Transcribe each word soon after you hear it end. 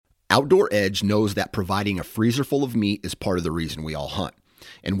Outdoor Edge knows that providing a freezer full of meat is part of the reason we all hunt.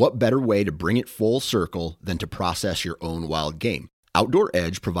 And what better way to bring it full circle than to process your own wild game? Outdoor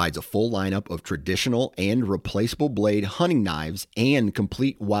Edge provides a full lineup of traditional and replaceable blade hunting knives and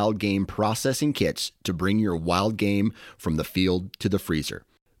complete wild game processing kits to bring your wild game from the field to the freezer.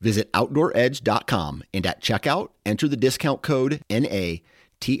 Visit OutdoorEdge.com and at checkout, enter the discount code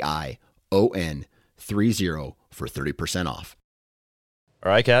NATION30 for 30% off.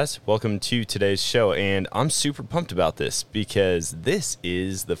 All right, guys, welcome to today's show, and I'm super pumped about this because this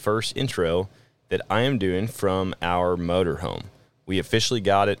is the first intro that I am doing from our motorhome. We officially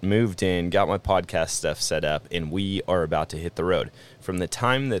got it moved in, got my podcast stuff set up, and we are about to hit the road. From the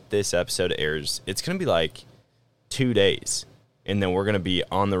time that this episode airs, it's going to be like 2 days, and then we're going to be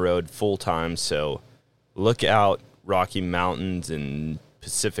on the road full time, so look out Rocky Mountains and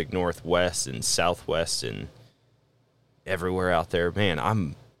Pacific Northwest and Southwest and everywhere out there.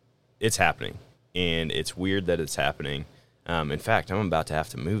 Man, it's happening, and it's weird that it's happening. In fact, I'm about to have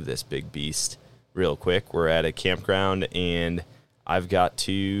to move this big beast real quick. We're at a campground, and I've got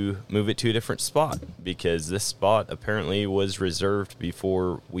to move it to a different spot because this spot apparently was reserved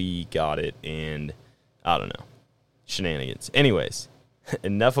before we got it, and I don't know. Shenanigans. Anyways,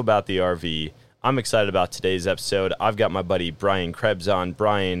 enough about the RV. I'm excited about today's episode. I've got my buddy Brian Krebs on.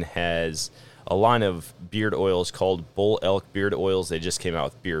 Brian has a line of beard oils called Bull Elk Beard Oils. They just came out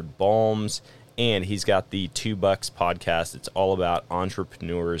with beard balms, and he's got the Two Bucks podcast. It's all about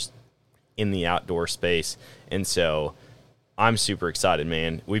entrepreneurs in the outdoor space, and so I'm super excited,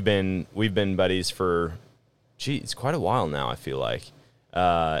 man. We've been buddies for, it's quite a while now, I feel like,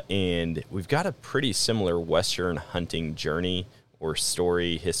 and we've got a pretty similar Western hunting journey or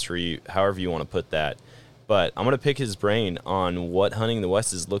story, history, however you want to put that. But I'm going to pick his brain on what hunting in the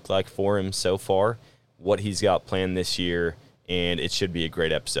West has looked like for him so far, what he's got planned this year, and it should be a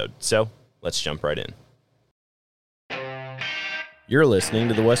great episode. So let's jump right in. You're listening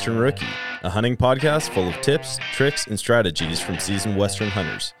to The Western Rookie, a hunting podcast full of tips, tricks, and strategies from seasoned Western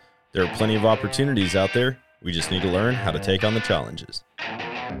hunters. There are plenty of opportunities out there. We just need to learn how to take on the challenges.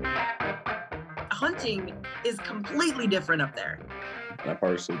 Hunting is completely different up there. I've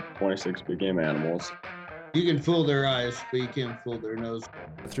harvested 26 big game animals. You can fool their eyes, but you can't fool their nose.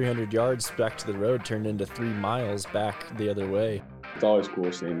 300 yards back to the road turned into 3 miles back the other way. It's always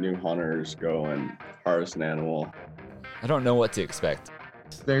cool seeing new hunters go and harvest an animal. I don't know what to expect.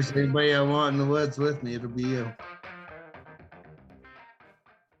 If there's anybody I want in the woods with me, it'll be you.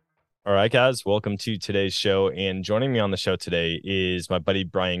 All right, guys, welcome to today's show. And joining me on the show today is my buddy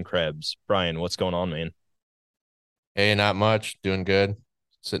Brian Krebs. Brian, what's going on, man? Hey, not much. Doing good.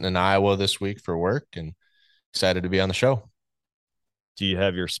 Sitting in Iowa this week for work and excited to be on the show. Do you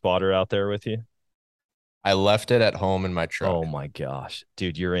have your spotter out there with you? I left it at home in my truck. Oh my gosh,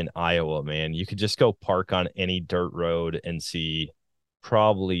 dude, you're in Iowa, man. You could just go park on any dirt road and see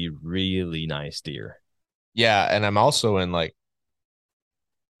probably really nice deer. Yeah, and I'm also in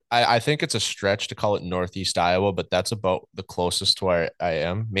I think it's a stretch to call it Northeast Iowa, but that's about the closest to where I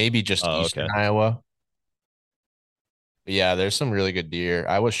am. Maybe just Eastern Iowa. But yeah, there's some really good deer.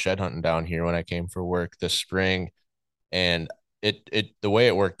 I was shed hunting down here when I came for work this spring, and the way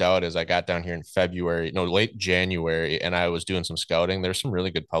it worked out is I got down here in late January, and I was doing some scouting. There's some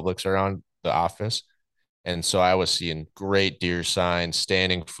really good publics around the office. And so I was seeing great deer signs,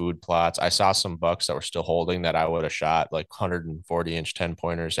 standing food plots. I saw some bucks that were still holding that I would have shot like 140-inch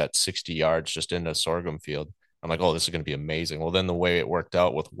 10-pointers at 60 yards just in a sorghum field. I'm like, oh, this is going to be amazing. Well, then the way it worked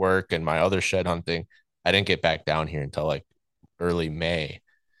out with work and my other shed hunting, I didn't get back down here until like early May.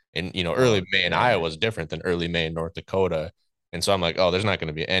 And, early May in Iowa is different than early May in North Dakota. And so I'm like, oh, there's not going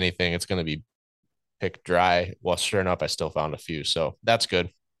to be anything. It's going to be picked dry. Well, sure enough, I still found a few. So that's good.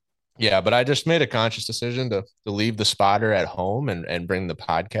 Yeah, but I just made a conscious decision to leave the spotter at home and bring the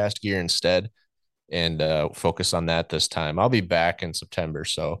podcast gear instead and focus on that this time. I'll be back in September.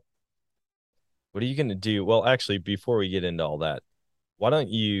 So what are you going to do? Well, actually, before we get into all that, why don't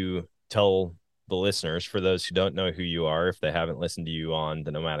you tell the listeners, for those who don't know who you are, if they haven't listened to you on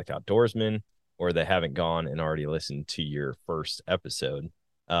The Nomadic Outdoorsman, or they haven't gone and already listened to your first episode,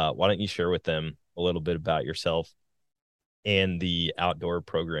 why don't you share with them a little bit about yourself and the outdoor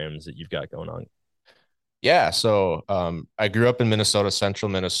programs that you've got going on? Yeah, so I grew up in Minnesota,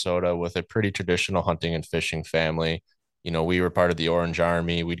 central Minnesota, with a pretty traditional hunting and fishing family. We were part of the Orange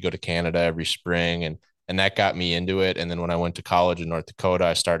Army. We'd go to Canada every spring, and that got me into it. And then when I went to college in North Dakota,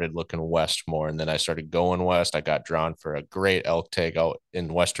 I started looking west more, and then I started going west. I got drawn for a great elk tag out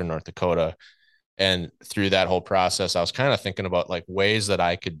in western North Dakota. And through that whole process, I was kind of thinking about like ways that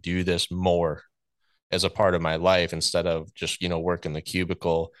I could do this more as a part of my life instead of just, working the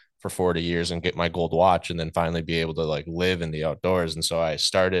cubicle for 40 years and get my gold watch and then finally be able to like live in the outdoors. And so I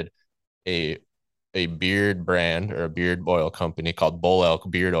started a beard brand or a beard oil company called Bull Elk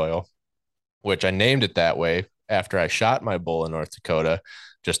Beard Oil, which I named it that way after I shot my bull in North Dakota,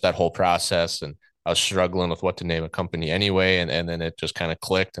 just that whole process. And I was struggling with what to name a company anyway. And then it just kind of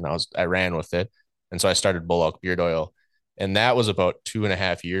clicked and I ran with it. And so I started Bull Elk Beard Oil. And that was about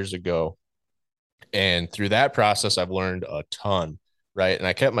 2.5 years ago. And through that process, I've learned a ton, right? And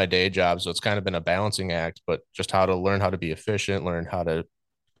I kept my day job. So it's kind of been a balancing act, but just how to learn how to be efficient, learn how to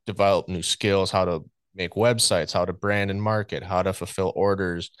develop new skills, how to make websites, how to brand and market, how to fulfill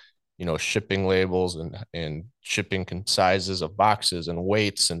orders, shipping labels and shipping sizes of boxes and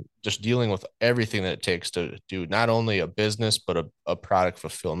weights, and just dealing with everything that it takes to do not only a business, but a product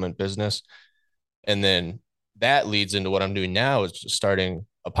fulfillment business. And then that leads into what I'm doing now is just starting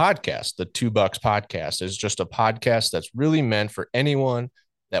a podcast. The $2 podcast is just a podcast that's really meant for anyone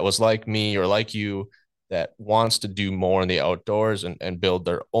that was like me or like you that wants to do more in the outdoors and build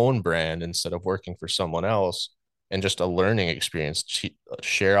their own brand instead of working for someone else, and just a learning experience.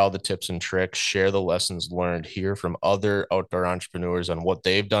 Share all the tips and tricks, share the lessons learned, hear from other outdoor entrepreneurs on what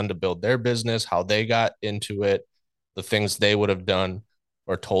they've done to build their business, how they got into it, the things they would have done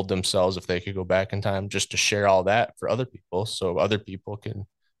or told themselves if they could go back in time, just to share all that for other people so other people can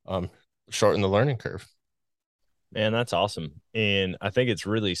shorten the learning curve. Man, that's awesome. And I think it's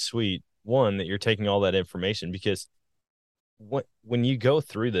really sweet, one, that you're taking all that information, because when you go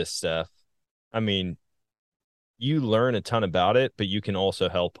through this stuff, I mean, you learn a ton about it, but you can also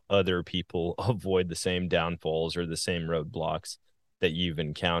help other people avoid the same downfalls or the same roadblocks that you've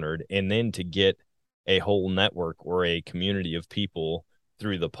encountered. And then to get a whole network or a community of people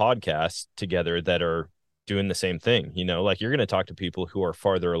through the podcast together that are doing the same thing, like you're going to talk to people who are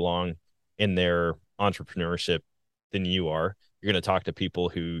farther along in their entrepreneurship than you are. You're going to talk to people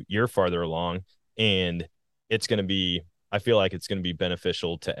who you're farther along, and I feel like it's going to be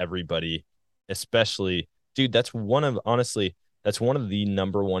beneficial to everybody, especially, dude, that's one of the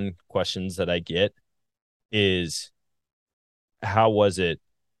number one questions that I get is, how was it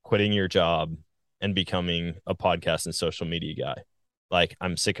quitting your job and becoming a podcast and social media guy? Like,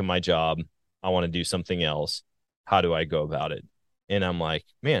 I'm sick of my job. I want to do something else. How do I go about it? And I'm like,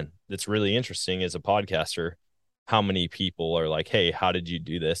 man, that's really interesting as a podcaster. How many people are like, hey, how did you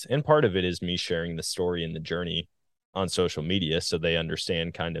do this? And part of it is me sharing the story and the journey on social media so they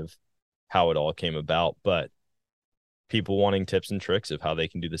understand kind of how it all came about, but people wanting tips and tricks of how they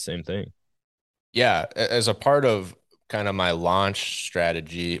can do the same thing. Yeah. As a part of kind of my launch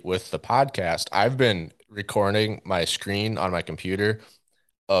strategy with the podcast, I've been recording my screen on my computer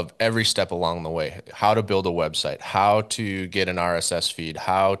of every step along the way, how to build a website, how to get an RSS feed,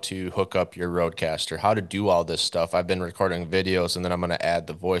 how to hook up your Rodecaster, how to do all this stuff. I've been recording videos, and then I'm going to add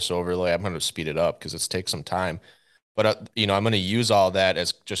the voice overlay. I'm going to speed it up because it takes some time. But, I'm going to use all that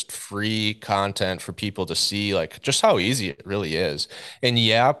as just free content for people to see, like, just how easy it really is. And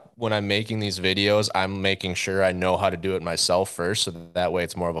yeah, when I'm making these videos, I'm making sure I know how to do it myself first. So that way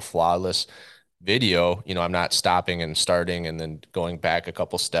it's more of a flawless video. I'm not stopping and starting and then going back a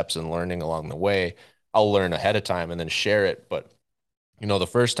couple steps and learning along the way. I'll learn ahead of time and then share it. But, the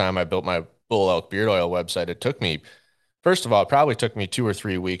first time I built my Bull Elk Beard Oil website, first of all, it probably took me 2 or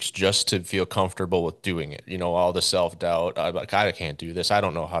 3 weeks just to feel comfortable with doing it. All the self-doubt. I'm like, I can't do this. I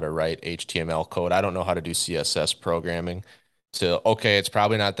don't know how to write HTML code. I don't know how to do CSS programming. Okay, it's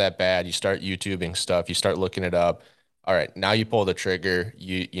probably not that bad. You start YouTubing stuff. You start looking it up. All right, now you pull the trigger.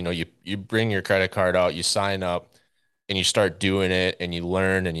 You bring your credit card out. You sign up, and you start doing it, and you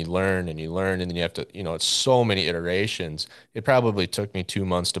learn and you learn and you learn, and then you have to. It's so many iterations. It probably took me 2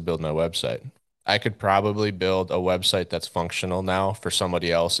 months to build my website. I could probably build a website that's functional now for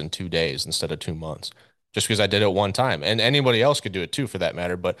somebody else in 2 days instead of 2 months, just because I did it one time. And anybody else could do it too, for that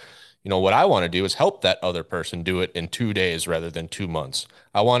matter. But what I want to do is help that other person do it in 2 days rather than 2 months.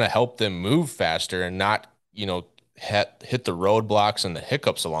 I want to help them move faster and not, hit the roadblocks and the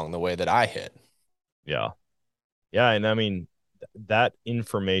hiccups along the way that I hit. Yeah. Yeah. And I mean, that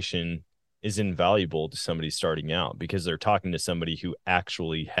information is invaluable to somebody starting out because they're talking to somebody who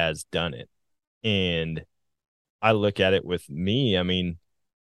actually has done it. And I look at it with me. I mean,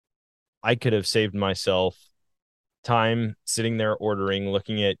 I could have saved myself time sitting there ordering,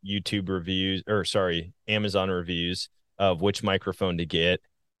 looking at Amazon reviews of which microphone to get.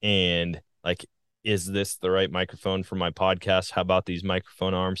 And like, is this the right microphone for my podcast? How about these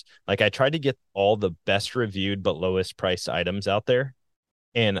microphone arms? Like, I tried to get all the best reviewed but lowest priced items out there.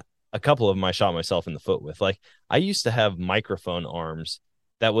 And a couple of them I shot myself in the foot with. Like, I used to have microphone arms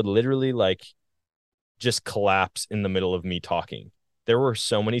that would literally like just collapse in the middle of me talking. there were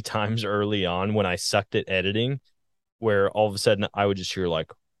so many times early on when I sucked at editing where all of a sudden I would just hear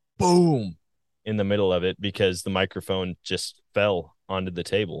like boom in the middle of it because the microphone just fell onto the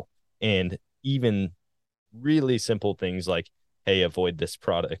table. And even really simple things like, hey, avoid this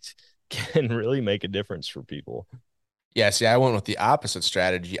product can really make a difference for people. Yeah, see, I went with the opposite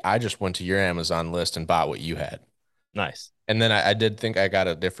strategy. I just went to your Amazon list and bought what you had. Nice. And then I did think I got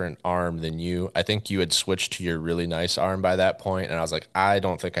a different arm than you. I think you had switched to your really nice arm by that point, and I was like, I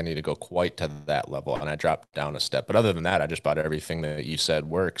don't think I need to go quite to that level, and I dropped down a step. But other than that, I just bought everything that you said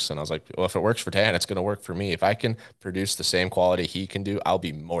works, and I was like, well, if it works for Dan, it's going to work for me. If I can produce the same quality he can do, I'll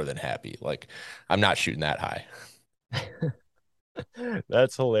be more than happy. Like, I'm not shooting that high.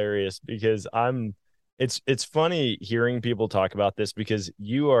 That's hilarious because it's funny hearing people talk about this because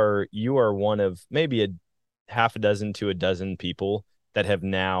you are one of maybe a half a dozen to a dozen people that have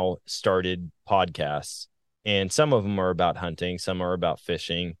now started podcasts, and some of them are about hunting, some are about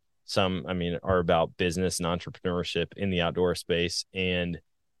fishing, some I mean are about business and entrepreneurship in the outdoor space. And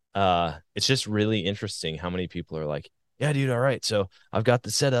it's just really interesting how many people are like, yeah dude, all right, so I've got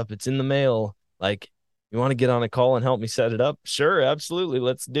the setup, it's in the mail, like you want to get on a call and help me set it up? Sure, absolutely,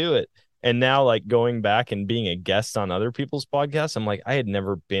 let's do it. And now like going back and being a guest on other people's podcasts, I'm like, I had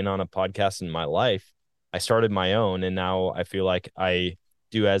never been on a podcast in my life. I started my own, and now I feel like I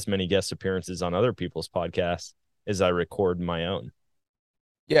do as many guest appearances on other people's podcasts as I record my own.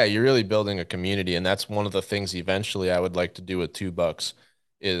 Yeah, you're really building a community, and that's one of the things eventually I would like to do with Two Bucks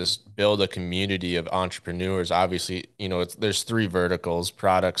is build a community of entrepreneurs. Obviously, there's three verticals: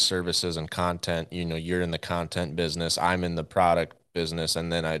 products, services, and content. You're in the content business, I'm in the product business,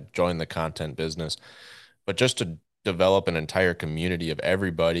 and then I joined the content business. But just to develop an entire community of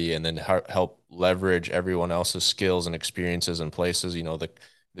everybody and then help leverage everyone else's skills and experiences and places,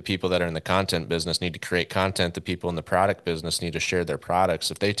 the people that are in the content business need to create content. The people in the product business need to share their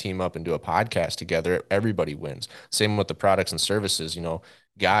products. If they team up and do a podcast together, everybody wins. Same with the products and services.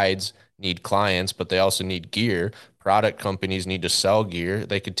 Guides need clients, but they also need gear. Product companies need to sell gear.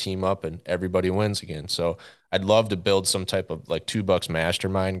 They could team up and everybody wins again. So I'd love to build some type of like Two Bucks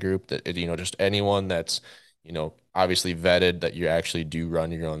mastermind group that, just anyone that's, obviously vetted that you actually do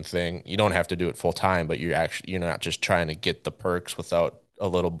run your own thing. You don't have to do it full time, but you're not just trying to get the perks without a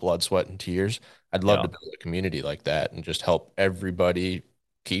little blood, sweat, and tears. I'd love to build a community like that and just help everybody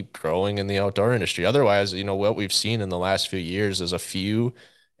keep growing in the outdoor industry. Otherwise, what we've seen in the last few years is a few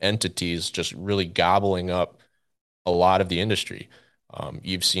entities just really gobbling up a lot of the industry.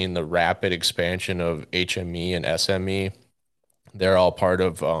 You've seen the rapid expansion of HME and SME. They're all part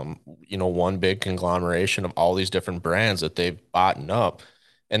of, one big conglomeration of all these different brands that they've bought up.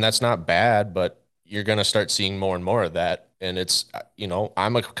 And that's not bad, but you're going to start seeing more and more of that. And it's,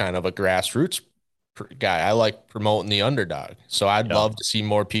 I'm a kind of a grassroots guy. I like promoting the underdog. So I'd love to see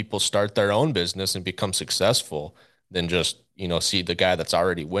more people start their own business and become successful than just, see the guy that's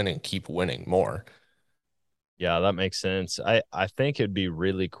already winning keep winning more. Yeah, that makes sense. I think it'd be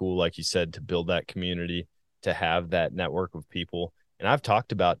really cool, like you said, to build that community, to have that network of people. And I've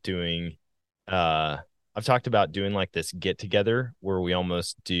talked about doing like this get together where we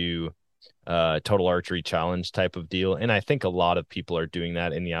almost do total archery challenge type of deal. And I think a lot of people are doing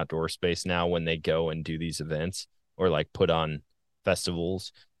that in the outdoor space now when they go and do these events or like put on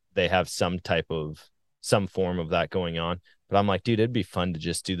festivals. They have some form of that going on. But I'm like, dude, it'd be fun to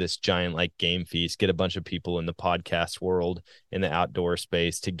just do this giant like game feast, get a bunch of people in the podcast world, in the outdoor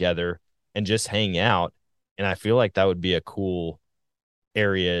space together and just hang out. And I feel like that would be a cool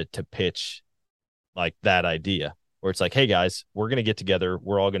area to pitch like that idea where it's like, hey guys, we're going to get together.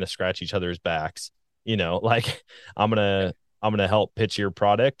 We're all going to scratch each other's backs. Like I'm going to help pitch your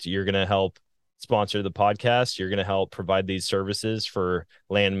product. You're going to help sponsor the podcast. You're going to help provide these services for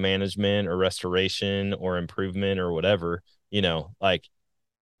land management or restoration or improvement or whatever. Like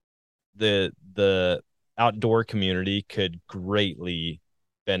the outdoor community could greatly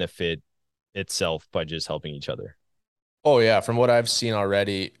benefit itself by just helping each other. Oh yeah. From what I've seen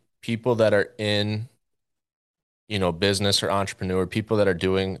already, people that are in, business or entrepreneur, people that are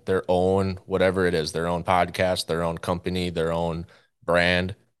doing their own, whatever it is, their own podcast, their own company, their own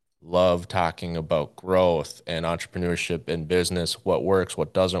brand, love talking about growth and entrepreneurship and business, what works,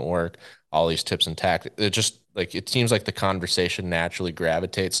 what doesn't work, all these tips and tactics. It just like, it seems like the conversation naturally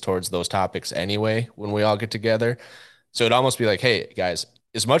gravitates towards those topics anyway, when we all get together. So it'd almost be like, hey guys,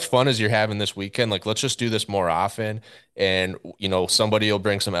 as much fun as you're having this weekend, like let's just do this more often. And somebody will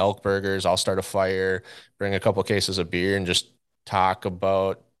bring some elk burgers, I'll start a fire, bring a couple cases of beer and just talk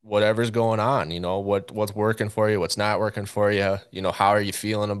about whatever's going on, what's working for you, what's not working for you, how are you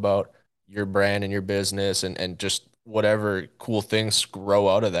feeling about your brand and your business, and just whatever cool things grow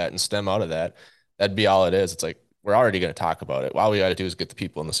out of that and stem out of that. That'd be all it is. It's like, we're already going to talk about it. All we got to do is get the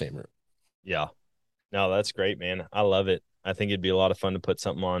people in the same room. Yeah. No, that's great, man. I love it. I think it'd be a lot of fun to put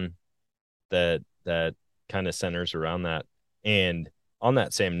something on that kind of centers around that. And on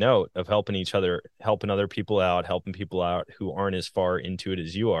that same note of helping each other, helping other people out, helping people out who aren't as far into it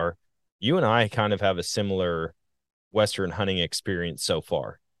as you are, you and I kind of have a similar Western hunting experience so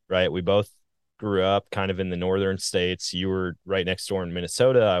far, right? We both grew up kind of in the northern states. You were right next door in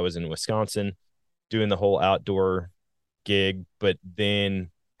Minnesota. I was in Wisconsin doing the whole outdoor gig, but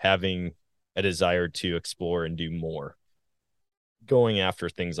then having a desire to explore and do more, going after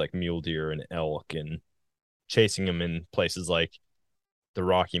things like mule deer and elk and chasing them in places like the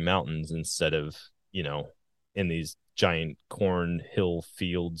Rocky Mountains instead of, in these giant corn hill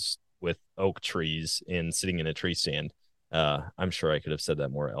fields with oak trees and sitting in a tree stand. I'm sure I could have said that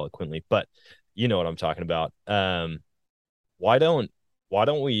more eloquently, but you know what I'm talking about. Why don't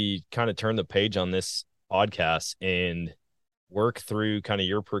we kind of turn the page on this podcast and work through kind of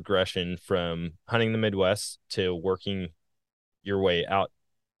your progression from hunting the Midwest to working your way out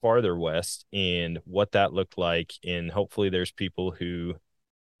farther west and what that looked like. And hopefully there's people who,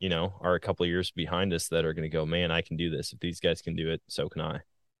 are a couple of years behind us that are going to go, man, I can do this. If these guys can do it, so can I.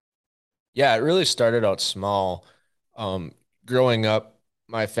 Yeah, it really started out small. Growing up,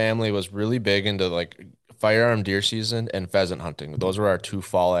 my family was really big into like firearm deer season and pheasant hunting. Those were our two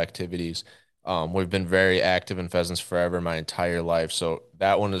fall activities. We've been very active in pheasants forever, my entire life. So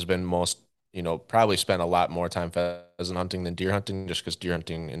that one has been probably spent a lot more time pheasant hunting than deer hunting, just because deer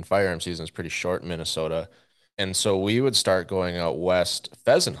hunting in firearm season is pretty short in Minnesota. And so we would start going out west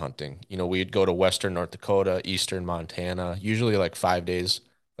pheasant hunting. We'd go to western North Dakota, eastern Montana, usually like 5 days,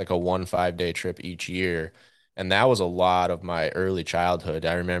 like a 5 day trip each year. And that was a lot of my early childhood.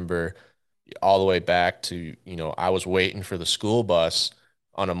 I remember all the way back to, I was waiting for the school bus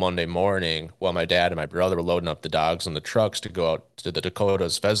on a Monday morning while my dad and my brother were loading up the dogs and the trucks to go out to the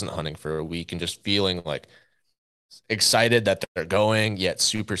Dakotas pheasant hunting for a week, and just feeling like excited that they're going, yet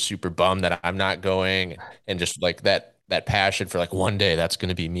super, super bummed that I'm not going. And just like that passion for like, one day that's going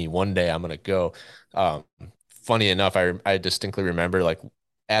to be me. One day I'm going to go. Um, Funny enough, I distinctly remember like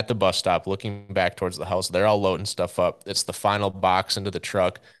at the bus stop, looking back towards the house, they're all loading stuff up. It's the final box into the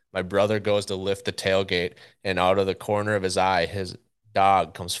truck. My brother goes to lift the tailgate, and out of the corner of his eye, his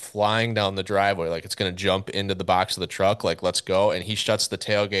dog comes flying down the driveway like it's going to jump into the box of the truck, like, let's go. And he shuts the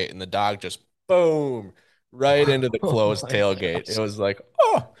tailgate, and the dog just boom right into the Oh closed my tailgate. gosh. It was like,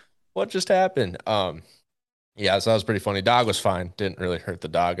 oh, what just happened? Yeah, so that was pretty funny. Dog was fine. Didn't really hurt the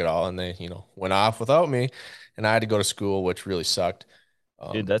dog at all. And they, went off without me, and I had to go to school, which really sucked.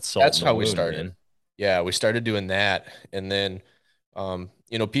 Dude, that's salt That's in the how we wound, started. man. Yeah, we started doing that. And then,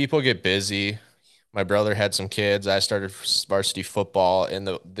 people get busy. My brother had some kids. I started varsity football, and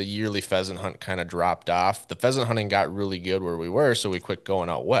the yearly pheasant hunt kind of dropped off. The pheasant hunting got really good where we were, so we quit going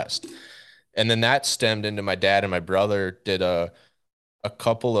out west. And then that stemmed into my dad and my brother did a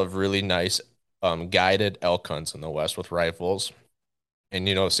couple of really nice guided elk hunts in the west with rifles.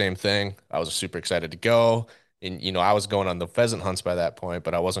 And same thing. I was super excited to go. And I was going on the pheasant hunts by that point,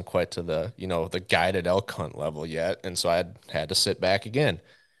 but I wasn't quite to the guided elk hunt level yet. And so I had to sit back again.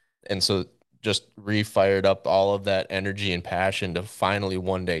 And so just refired up all of that energy and passion to finally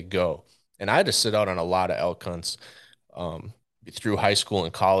one day go. And I had to sit out on a lot of elk hunts um, through high school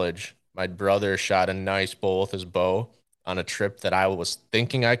and college. My brother shot a nice bull with his bow on a trip that I was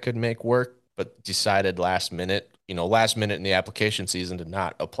thinking I could make work, but decided last minute in the application season to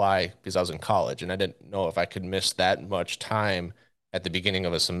not apply because I was in college, and I didn't know if I could miss that much time at the beginning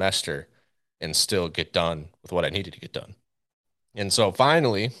of a semester and still get done with what I needed to get done. And so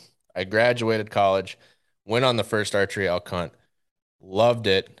finally, I graduated college, went on the first archery elk hunt, loved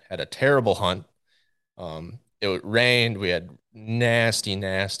it, had a terrible hunt. It rained. We had nasty,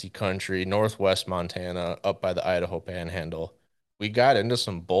 nasty country, northwest Montana, up by the Idaho Panhandle. We got into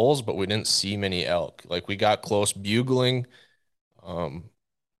some bulls, but we didn't see many elk. Like, we got close bugling. Um,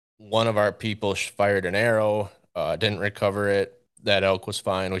 One of our people fired an arrow, didn't recover it. That elk was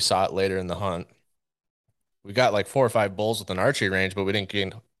fine. We saw it later in the hunt. We got like 4 or 5 bulls with an archery range, but we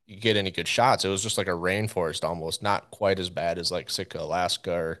didn't get any good shots. It was just like a rainforest almost, not quite as bad as like Sitka,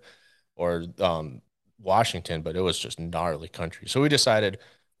 Alaska, or Washington, but it was just gnarly country. So we decided,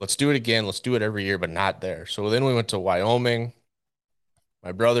 let's do it again. Let's do it every year, but not there. So then we went to Wyoming.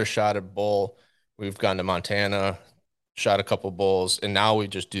 My brother shot a bull. We've gone to Montana, shot a couple bulls, and now we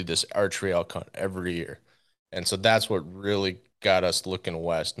just do this archery elk hunt every year. And so that's what really got us looking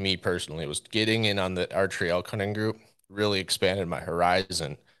west. Me personally, was getting in on the archery elk hunting group, really expanded my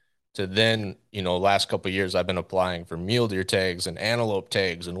horizon. to then, last couple of years I've been applying for mule deer tags and antelope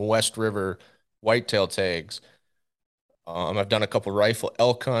tags and West River whitetail tags. I've done a couple rifle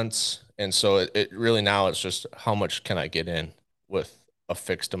elk hunts, and so it really now it's just how much can I get in with a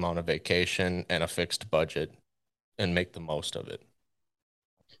fixed amount of vacation and a fixed budget and make the most of it.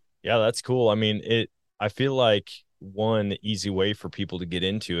 Yeah, that's cool. I mean, I feel like one easy way for people to get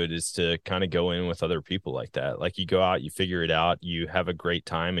into it is to kind of go in with other people like that. Like you go out, you figure it out, you have a great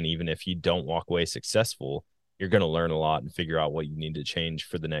time, and even if you don't walk away successful, you're going to learn a lot and figure out what you need to change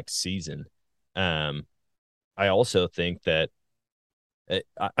for the next season. I also think that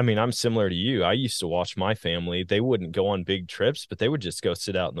I mean, I'm similar to you. I used to watch my family. They wouldn't go on big trips, but they would just go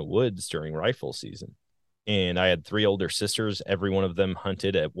sit out in the woods during rifle season. And I had three older sisters. Every one of them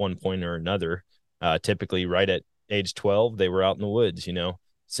hunted at one point or another. Typically, right at age 12, they were out in the woods,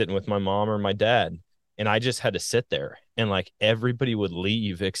 sitting with my mom or my dad. And I just had to sit there. And like everybody would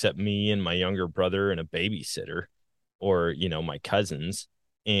leave except me and my younger brother and a babysitter or, my cousins.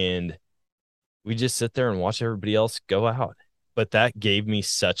 And we just sit there and watch everybody else go out. But that gave me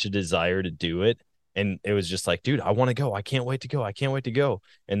such a desire to do it. And it was just like, dude, I want to go. I can't wait to go. I can't wait to go.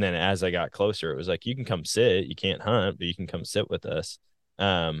 And then as I got closer, it was like, you can come sit. You can't hunt, but you can come sit with us.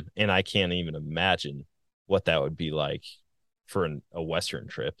 And I can't even imagine what that would be like for a Western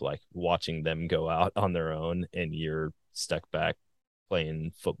trip, like watching them go out on their own and you're stuck back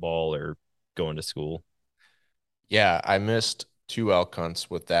playing football or going to school. Yeah, I missed two elk hunts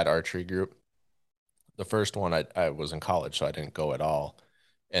with that archery group. The first one I was in college, so I didn't go at all.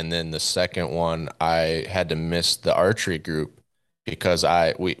 And then the second one, I had to miss the archery group because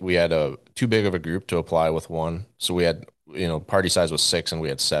we had a too big of a group to apply with one. So we had, party size was 6 and we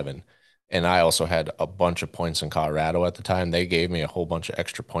had 7. And I also had a bunch of points in Colorado at the time. They gave me a whole bunch of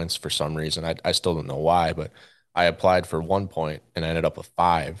extra points for some reason. I still don't know why, but I applied for 1 point and I ended up with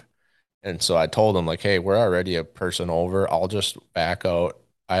 5. And so I told them like, hey, we're already a person over. I'll just back out.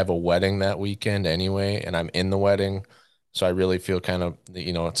 I have a wedding that weekend anyway, and I'm in the wedding. So I really feel kind of,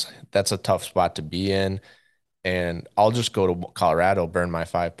 that's a tough spot to be in. And I'll just go to Colorado, burn my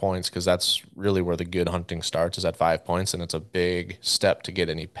 5 points because that's really where the good hunting starts is at 5 points. And it's a big step to get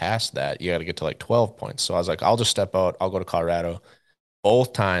any past that. You got to get to like 12 points. So I was like, I'll just step out. I'll go to Colorado.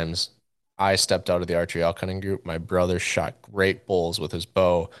 Both times I stepped out of the archery elk hunting group. My brother shot great bulls with his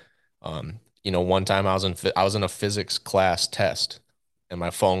bow. One time I was in a physics class test and my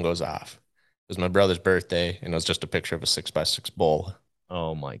phone goes off. It was my brother's birthday and it was just a picture of a 6x6 bull.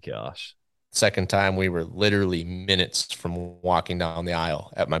 Oh my gosh. Second time we were literally minutes from walking down the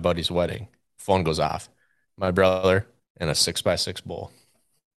aisle at my buddy's wedding. Phone goes off. My brother and a 6x6 bull.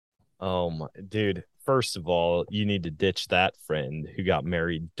 Oh my dude. First of all, you need to ditch that friend who got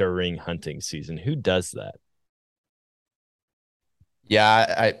married during hunting season. Who does that?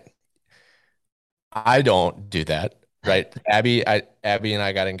 Yeah, I don't do that. Right. Abby and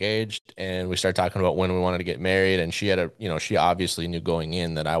I got engaged and we started talking about when we wanted to get married. And she had she obviously knew going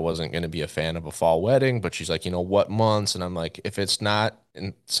in that I wasn't going to be a fan of a fall wedding, but she's like, what months? And I'm like, if it's not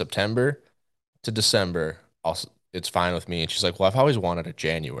in September to December, it's fine with me. And she's like, well, I've always wanted a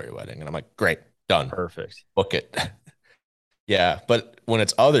January wedding. And I'm like, great, done. Perfect. Book it. Yeah. But when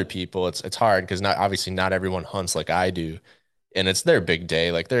it's other people, it's hard because obviously not everyone hunts like I do. And it's their big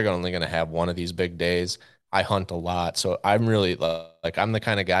day. Like they're only going to have one of these big days. I hunt a lot. So I'm really like, I'm the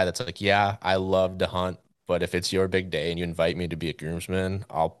kind of guy that's like, yeah, I love to hunt, but if it's your big day and you invite me to be a groomsman,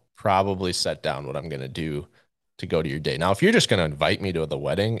 I'll probably set down what I'm going to do to go to your day. Now, if you're just going to invite me to the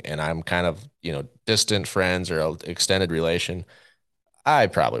wedding and I'm kind of, distant friends or an extended relation, I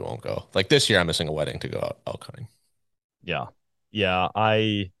probably won't go. Like this year, I'm missing a wedding to go out elk hunting. Yeah. Yeah.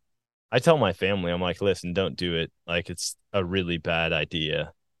 I tell my family, I'm like, listen, don't do it. Like it's a really bad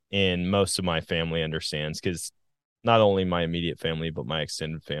idea. And most of my family understands because not only my immediate family, but my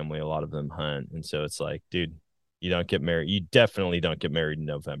extended family, a lot of them hunt. And so it's like, dude, you don't get married. You definitely don't get married in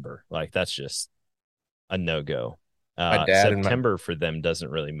November. Like that's just a no-go. September for them doesn't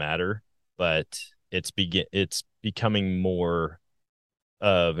really matter, but it's becoming more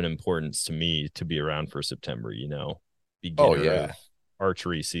of an importance to me to be around for September, beginner of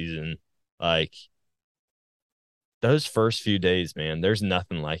archery season. Like those first few days, man, there's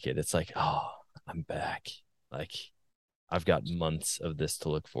nothing like it. It's like, oh, I'm back. Like I've got months of this to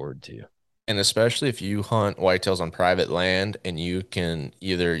look forward to. And especially if you hunt whitetails on private land and you can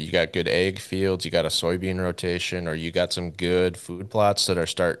either you got good egg fields, you got a soybean rotation, or you got some good food plots that are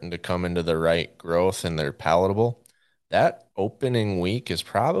starting to come into the right growth and they're palatable. That opening week is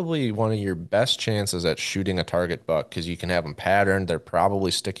probably one of your best chances at shooting a target buck because you can have them patterned. They're probably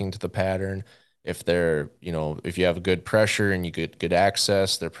sticking to the pattern. If they're, if you have good pressure and you get good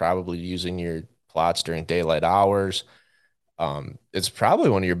access, they're probably using your plots during daylight hours. It's probably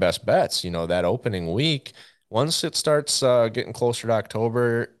one of your best bets, that opening week. Once it starts getting closer to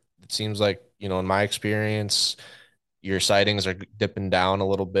October, it seems like, in my experience, your sightings are dipping down a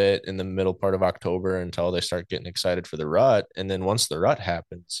little bit in the middle part of October until they start getting excited for the rut. And then once the rut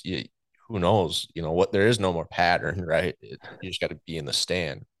happens, who knows, what, there is no more pattern, right? You just got to be in the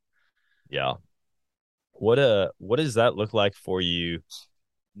stand. Yeah. What does that look like for you?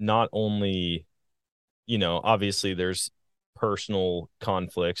 Not only, obviously there's personal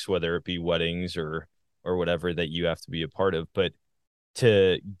conflicts, whether it be weddings or whatever that you have to be a part of, but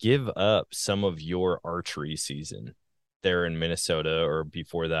to give up some of your archery season there in Minnesota or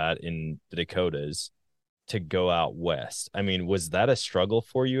before that in the Dakotas to go out west. I mean, was that a struggle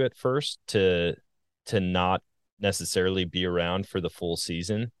for you at first to not necessarily be around for the full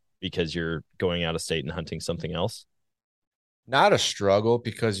season because you're going out of state and hunting something else? Not a struggle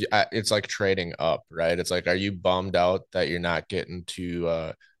because it's like trading up, right? It's like, are you bummed out that you're not getting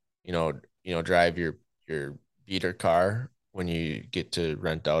to, drive your beater car when you get to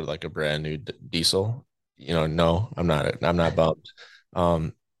rent out like a brand new diesel? No, I'm not. I'm not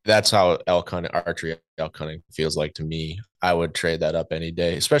bummed. That's how archery elk hunting feels like to me. I would trade that up any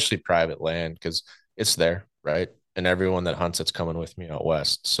day, especially private land because it's there, right? And everyone that hunts it's coming with me out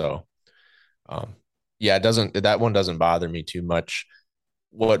west. So, um, yeah, that one doesn't bother me too much.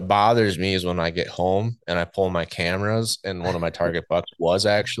 What bothers me is when I get home and I pull my cameras and one of my target bucks was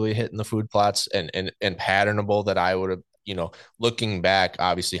actually hitting the food plots and patternable that I would have, looking back,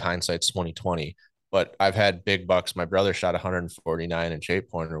 obviously hindsight's 2020, but I've had big bucks. My brother shot 149 inch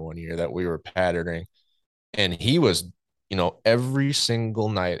 8-pointer one year that we were patterning, and he was, every single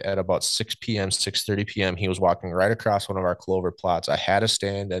night at about 6 p.m., 6:30 p.m., he was walking right across one of our clover plots. I had a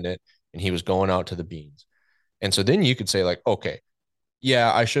stand in it and he was going out to the beans. And so then you could say, like, okay,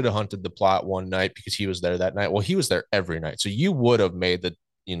 yeah, I should have hunted the plot one night because he was there that night. Well, he was there every night. So you would have made the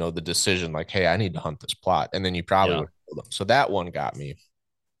decision like, hey, I need to hunt this plot. And then you probably would have killed him. So that one got me.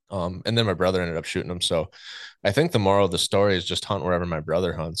 And then my brother ended up shooting him. So I think the moral of the story is just hunt wherever my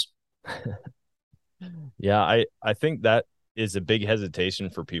brother hunts. Yeah, I think that is a big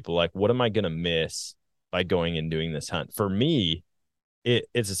hesitation for people. Like, what am I going to miss by going and doing this hunt? For me,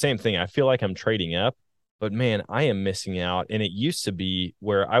 it's the same thing. I feel like I'm trading up, but man, I am missing out. And it used to be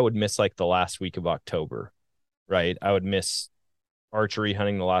where I would miss like the last week of October, right? I would miss archery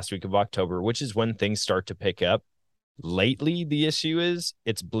hunting the last week of October, which is when things start to pick up. Lately, the issue is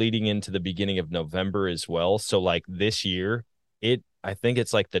it's bleeding into the beginning of November as well. So like this year, I think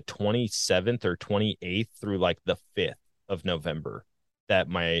it's like the 27th or 28th through like the 5th of November that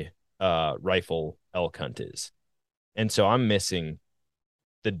my rifle elk hunt is. And so I'm missing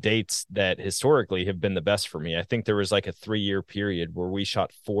the dates that historically have been the best for me. I think there was like a 3-year period where we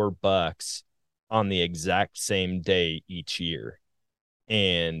shot 4 bucks on the exact same day each year.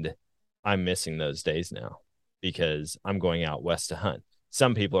 And I'm missing those days now because I'm going out west to hunt.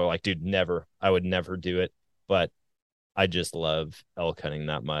 Some people are like, dude, never, I would never do it. But I just love elk hunting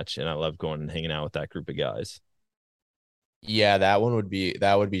that much. And I love going and hanging out with that group of guys. Yeah, that would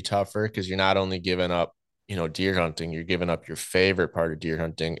be tougher because you're not only giving up, deer hunting, you're giving up your favorite part of deer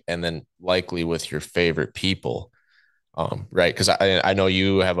hunting and then likely with your favorite people. Right. Because I know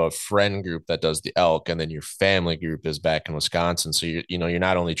you have a friend group that does the elk and then your family group is back in Wisconsin. So you're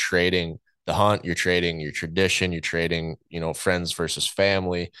not only trading the hunt, you're trading your tradition, you're trading, friends versus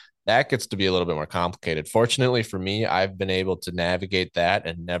family. That gets to be a little bit more complicated. Fortunately for me, I've been able to navigate that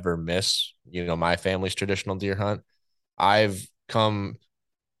and never miss, my family's traditional deer hunt. I've come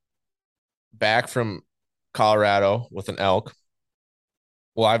back from Colorado with an elk.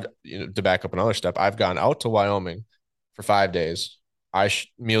 Well, to back up another step, I've gone out to Wyoming for 5 days. I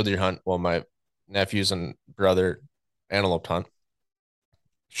mule deer hunt while my nephews and brother antelope hunt.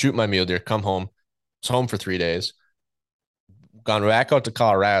 Shoot my mule deer, come home. Was home for 3 days. Gone back out to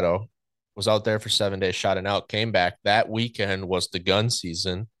Colorado. Was out there for 7 days, shot an elk, came back. That weekend was the gun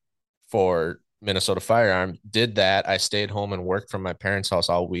season for Minnesota Firearm. Did that. I stayed home and worked from my parents' house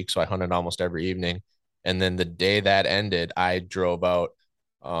all week. So I hunted almost every evening. And then the day that ended, I drove out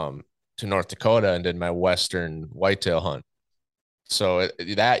to North Dakota and did my Western whitetail hunt. So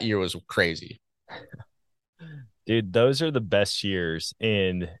that year was crazy. Dude, those are the best years.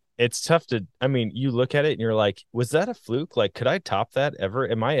 And it's tough to, I mean, you look at it and you're like, was that a fluke? Like, could I top that ever?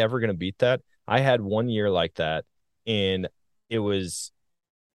 Am I ever going to beat that? I had 1 year like that. And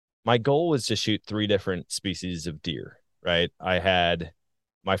my goal was to shoot 3 different species of deer, right? I had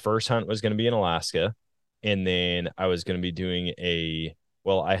my first hunt was going to be in Alaska. And then I was going to be doing a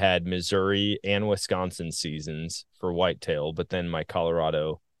Well, I had Missouri and Wisconsin seasons for whitetail, but then my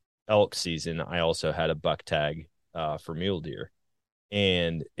Colorado elk season, I also had a buck tag for mule deer.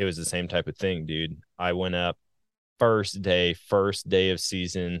 And it was the same type of thing, dude. I went up first day of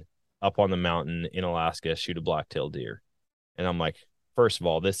season up on the mountain in Alaska, shoot a black-tailed deer. And I'm like, first of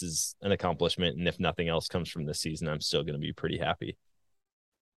all, this is an accomplishment. And if nothing else comes from this season, I'm still going to be pretty happy.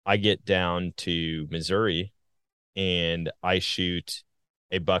 I get down to Missouri and I shoot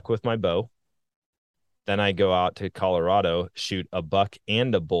a buck with my bow. Then I go out to Colorado, shoot a buck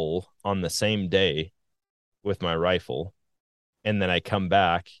and a bull on the same day with my rifle. And then I come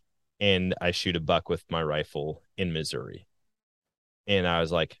back and I shoot a buck with my rifle in Missouri. And I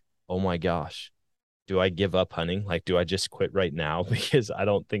was like, oh my gosh, do I give up hunting? Like, do I just quit right now? Because I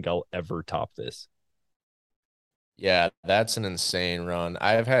don't think I'll ever top this. Yeah, that's an insane run.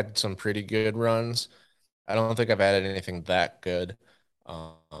 I've had some pretty good runs. I don't think I've had anything that good.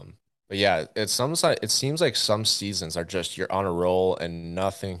 But yeah, it seems like some seasons are just you're on a roll and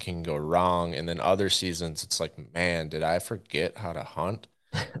nothing can go wrong. And then other seasons, it's like, man, did I forget how to hunt?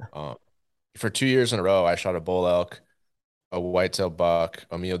 For 2 years in a row, I shot a bull elk, a whitetail buck,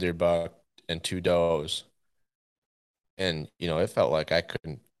 a mule deer buck, and 2 does. And, it felt like I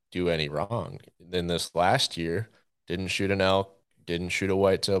couldn't do any wrong. Then this last year, didn't shoot an elk, didn't shoot a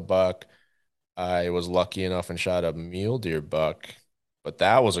whitetail buck. I was lucky enough and shot a mule deer buck, but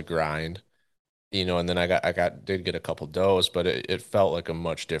that was a grind, and then did get a couple does, but it felt like a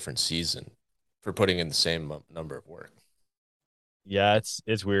much different season for putting in the same number of work. Yeah,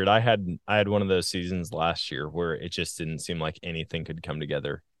 it's weird. I had one of those seasons last year where it just didn't seem like anything could come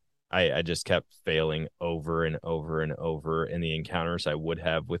together. I just kept failing over and over and over. And the encounters I would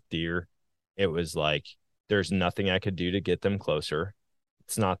have with deer, it was like there's nothing I could do to get them closer.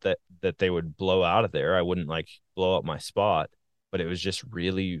 It's not that they would blow out of there. I wouldn't like blow up my spot, but it was just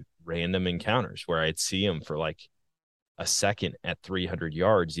really random encounters where I'd see them for like a second at 300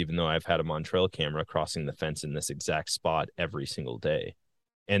 yards, even though I've had them on trail camera crossing the fence in this exact spot every single day.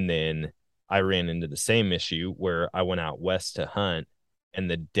 And then I ran into the same issue where I went out west to hunt. And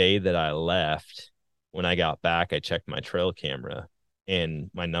the day that I left, when I got back, I checked my trail camera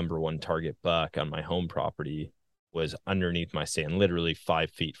and my number one target buck on my home property was underneath my stand, literally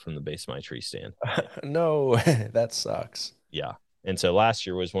 5 feet from the base of my tree stand. No, that sucks. Yeah. And so last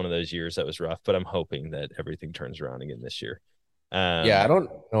year was one of those years that was rough, but I'm hoping that everything turns around again this year. Yeah, I don't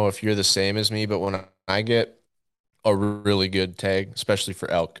know if you're the same as me, but when I get a really good tag, especially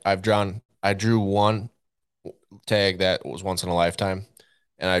for elk, I drew one tag that was once in a lifetime,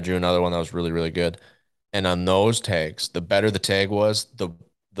 and I drew another one that was really, really good. And on those tags, the better the tag was, the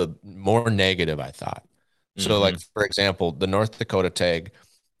more negative I thought. So, like, for example, the North Dakota tag,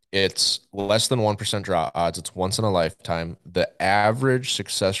 it's less than 1% draw odds. It's once in a lifetime. The average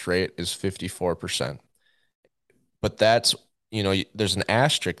success rate is 54%. But that's, there's an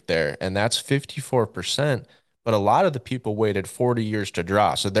asterisk there, and that's 54%. But a lot of the people waited 40 years to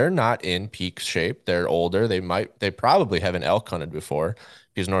draw. So they're not in peak shape. They're older. They probably haven't elk hunted before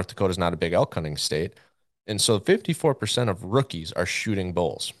because North Dakota is not a big elk hunting state. And so 54% of rookies are shooting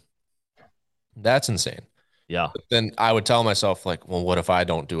bulls. That's insane. Yeah. But then I would tell myself, like, well, what if I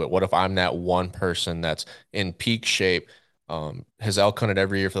don't do it? What if I'm that one person that's in peak shape, has elk hunted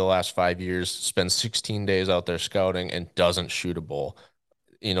every year for the last 5 years, spends 16 days out there scouting and doesn't shoot a bull?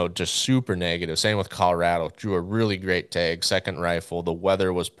 Just super negative. Same with Colorado. Drew a really great tag, second rifle. The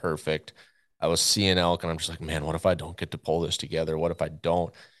weather was perfect. I was seeing elk, and I'm just like, man, what if I don't get to pull this together? What if I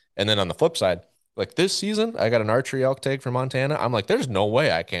don't? And then on the flip side, like this season, I got an archery elk tag from Montana. I'm like, there's no way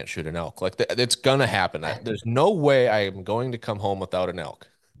I can't shoot an elk. Like, it's going to happen. There's no way I am going to come home without an elk.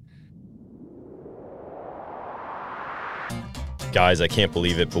 Guys, I can't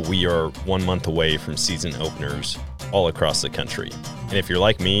believe it, but we are 1 month away from season openers all across the country. And if you're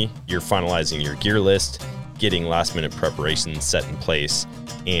like me, you're finalizing your gear list, getting last-minute preparations set in place,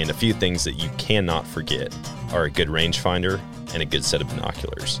 and a few things that you cannot forget are a good rangefinder and a good set of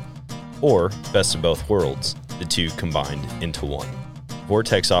binoculars. Or, best of both worlds, the two combined into one.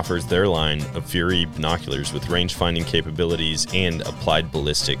 Vortex offers their line of Fury binoculars with range-finding capabilities and applied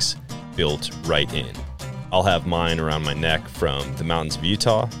ballistics built right in. I'll have mine around my neck from the mountains of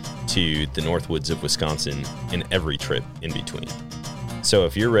Utah to the north woods of Wisconsin and every trip in between. So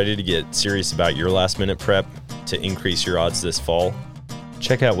if you're ready to get serious about your last-minute prep to increase your odds this fall,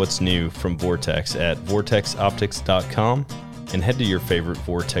 check out what's new from Vortex at vortexoptics.com and head to your favorite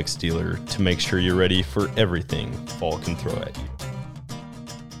Vortex dealer to make sure you're ready for everything fall can throw at you.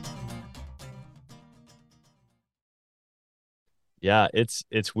 Yeah,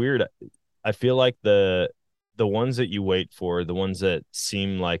 it's weird. I feel like the the ones that you wait for, the ones that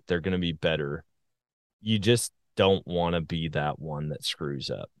seem like they're going to be better, you just don't want to be that one that screws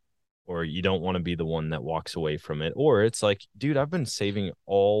up, or you don't want to be the one that walks away from it. Or it's like, dude, I've been saving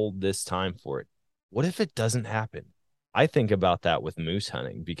all this time for it. What if it doesn't happen? I think about that with moose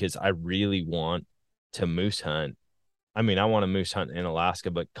hunting because I really want to moose hunt. I mean, I want to moose hunt in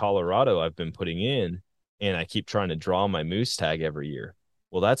Alaska, but Colorado I've been putting in, and I keep trying to draw my moose tag every year.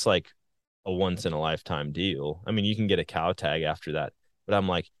 Well, that's like a once in a lifetime deal. I mean, you can get a cow tag after that, but I'm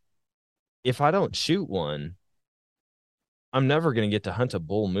like, if I don't shoot one, I'm never going to get to hunt a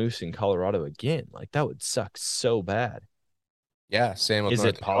bull moose in Colorado again. Like that would suck so bad. Yeah, same with Is North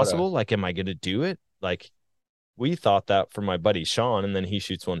it Dakota. possible? Like, am I going to do it? Like, we thought that for my buddy Sean, and then he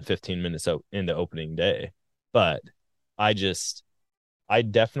shoots one 15 minutes into opening day. But I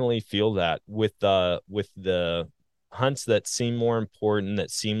definitely feel that with the hunts that seem more important, that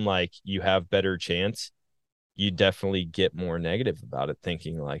seem like you have better chance, you definitely get more negative about it,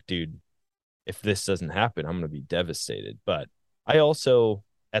 thinking like, dude, if this doesn't happen, I'm going to be devastated. But I also,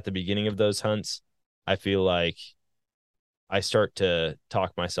 at the beginning of those hunts, I feel like I start to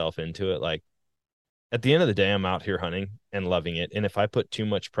talk myself into it. Like at the end of the day, I'm out here hunting and loving it. And if I put too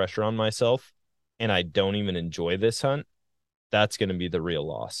much pressure on myself and I don't even enjoy this hunt, that's going to be the real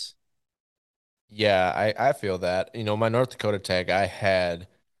loss. Yeah, I feel that. You know, my North Dakota tag, I had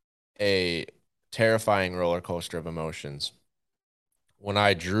a terrifying roller coaster of emotions. When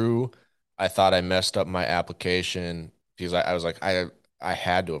I drew, I thought I messed up my application because I was like, I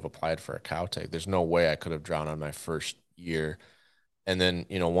had to have applied for a cow tag. There's no way I could have drawn on my first year. And then,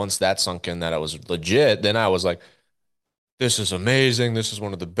 you know, once that sunk in that I was legit, then I was like, this is amazing. This is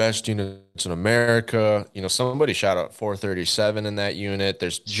one of the best units in America. You know, somebody shot out 437 in that unit.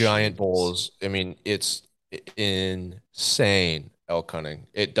 There's giant bulls. I mean, it's insane elk hunting.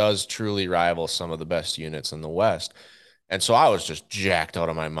 It does truly rival some of the best units in the West. And so I was just jacked out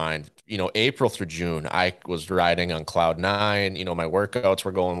of my mind. You know, April through June, I was riding on cloud nine. You know, my workouts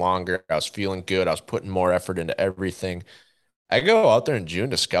were going longer. I was feeling good. I was putting more effort into everything. I go out there in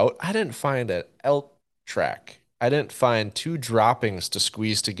June to scout. I didn't find an elk track. I didn't find two droppings to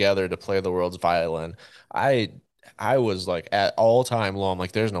squeeze together to play the world's violin. I I was like at all time low. I'm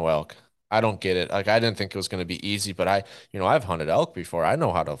like, there's no elk. I don't get it. Like I didn't think it was going to be easy, but you know, I've hunted elk before. I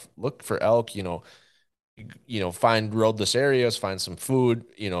know how to look for elk, find roadless areas, find some food,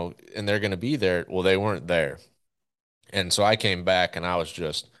 and they're going to be there. Well, they weren't there. And so I came back and I was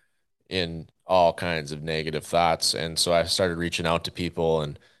just in all kinds of negative thoughts. And so I started reaching out to people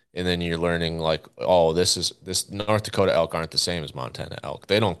and then you're learning like, oh, this North Dakota elk aren't the same as Montana elk.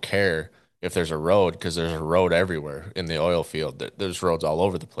 They don't care if there's a road because there's a road everywhere in the oil field. There's roads all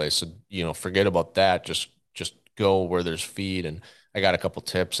over the place. So, forget about that. Just go where there's feed. And I got a couple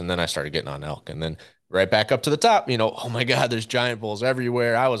tips and then I started getting on elk. And then right back up to the top, oh my God, there's giant bulls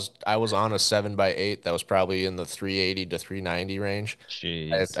everywhere. I was on a 7x8 that was probably in the 380 to 390 range.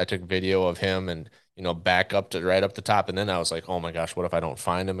 Jeez. I took video of him and back up to right up the top, and then I was like, oh my gosh, what if I don't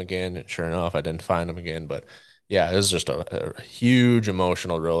find him again? And sure enough, I didn't find him again. But yeah, it was just a huge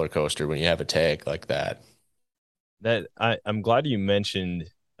emotional roller coaster when you have a tag like that. I'm glad you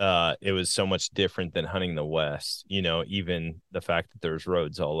mentioned it was so much different than hunting the West, even the fact that there's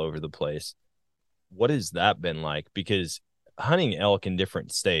roads all over the place. What has that been like? Because hunting elk in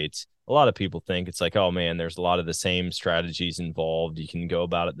different states, a lot of people think it's like, oh man, there's a lot of the same strategies involved. You can go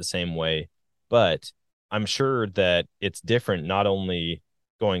about it the same way. But I'm sure that it's different, not only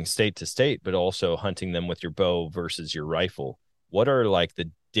going state to state, but also hunting them with your bow versus your rifle. What are like the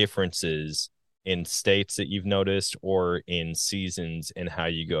differences in states that you've noticed or in seasons and how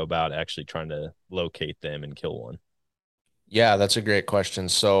you go about actually trying to locate them and kill one? Yeah, that's a great question.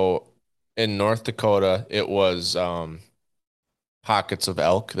 So in North Dakota, it was pockets of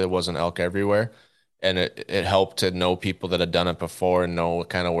elk. There wasn't elk everywhere. And it helped to know people that had done it before and know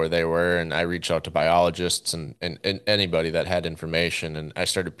kind of where they were. And I reached out to biologists and anybody that had information. And I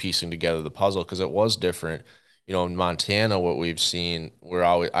started piecing together the puzzle because it was different. In Montana, what we've seen,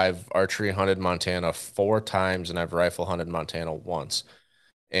 I've archery hunted Montana 4 times and I've rifle hunted Montana once.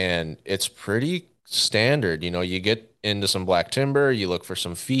 And it's pretty standard. You get into some black timber, you look for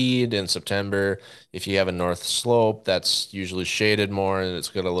some feed in September. If you have a north slope, that's usually shaded more and it's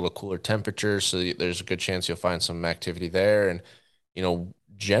got a little cooler temperature. So there's a good chance you'll find some activity there. And,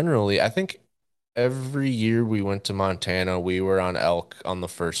 generally, I think every year we went to Montana, we were on elk on the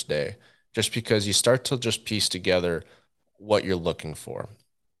first day, just because you start to just piece together what you're looking for.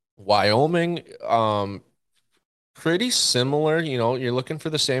 Wyoming, pretty similar. You're looking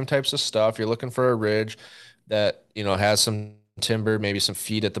for the same types of stuff. You're looking for a ridge that, has some timber, maybe some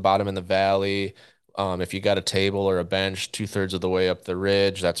feed at the bottom in the valley, If you got a table or a bench 2/3 of the way up the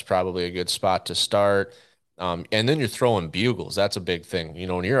ridge, that's probably a good spot to start. And then you're throwing bugles. That's a big thing.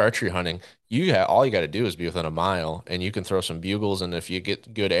 When you're archery hunting, all you got to do is be within a mile, and you can throw some bugles. And if you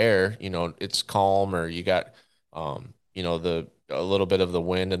get good air, it's calm, or you got, a little bit of the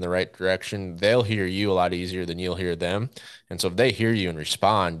wind in the right direction. They'll hear you a lot easier than you'll hear them. And so if they hear you and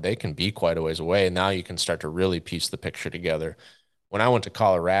respond, they can be quite a ways away. And now you can start to really piece the picture together. When I went to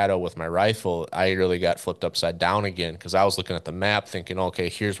Colorado with my rifle, I really got flipped upside down again because I was looking at the map thinking, okay,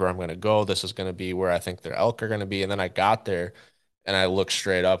 here's where I'm going to go. This is going to be where I think their elk are going to be. And then I got there and I looked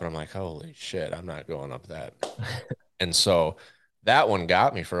straight up and I'm like, holy shit, I'm not going up that. And so that one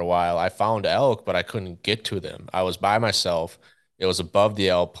got me for a while. I found elk, but I couldn't get to them. I was by myself. It was above the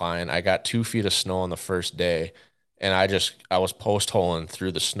alpine. I got 2 feet of snow on the first day. And I was post holing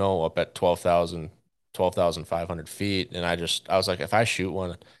through the snow up at 12,500 feet. And I was like, if I shoot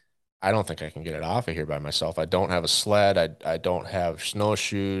one, I don't think I can get it off of here by myself. I don't have a sled. I don't have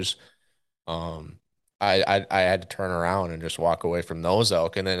snowshoes. Um, I had to turn around and just walk away from those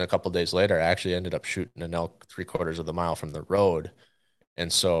elk. And then a couple days later, I actually ended up shooting an elk 3/4 of the mile from the road.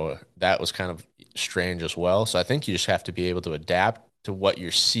 And so that was kind of strange as well. So I think you just have to be able to adapt to what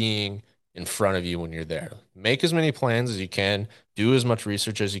you're seeing in front of you when you're there. Make as many plans as you can, do as much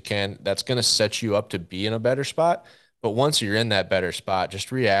research as you can. That's going to set you up to be in a better spot. But once you're in that better spot,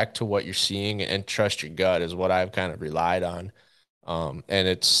 just react to what you're seeing and trust your gut is what I've kind of relied on. And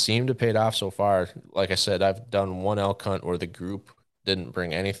it seemed to paid off so far. Like I said, I've done one elk hunt where the group didn't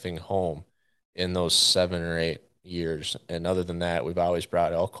bring anything home in those 7 or 8 years. And other than that, we've always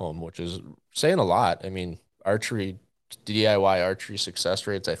brought elk home, which is saying a lot. I mean, DIY archery success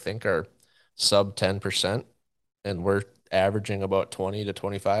rates, I think, are sub 10%, and we're averaging about 20 to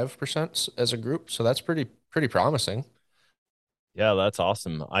 25% as a group. So that's pretty promising. Yeah, that's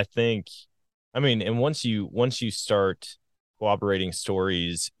awesome. And once you start cooperating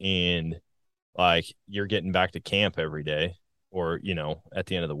stories and like you're getting back to camp every day or, at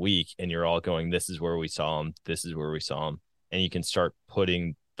the end of the week and you're all going, this is where we saw them. This is where we saw them. And you can start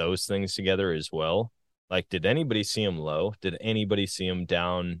putting those things together as well. Like, did anybody see them low? Did anybody see them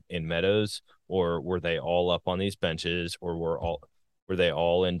down in meadows, or were they all up on these benches, or were they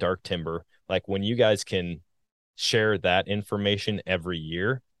all in dark timber? Like, when you guys can share that information every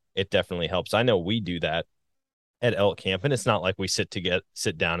year, it definitely helps. I know we do that at elk camp, and it's not like we sit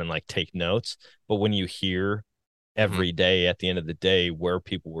down and like take notes, but when you hear every day at the end of the day where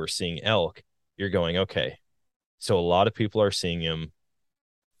people were seeing elk, you're going, okay, so a lot of people are seeing them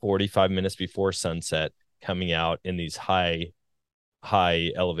 45 minutes before sunset coming out in these high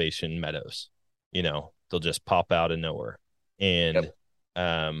elevation meadows. They'll just pop out of nowhere. And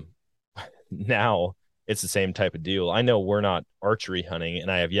now it's the same type of deal. I know we're not archery hunting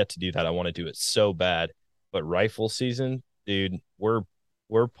and I have yet to do that. I want to do it so bad, but rifle season, dude, we're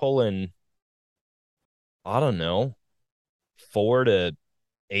pulling, I don't know, 4 to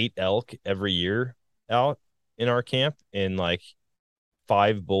 8 elk every year out in our camp, and like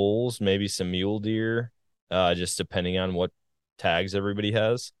 5 bulls, maybe some mule deer, just depending on what tags everybody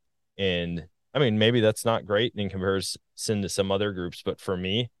has. And I mean, maybe that's not great in comparison to some other groups, but for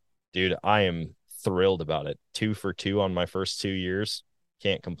me, dude, I am thrilled about it. 2 for 2 on my first 2 years.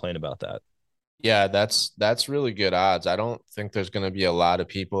 Can't complain about that. Yeah, that's really good odds. I don't think there's going to be a lot of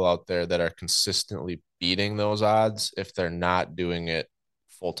people out there that are consistently beating those odds if they're not doing it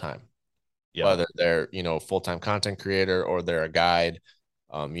full time. Yeah. Whether they're, full-time content creator or they're a guide.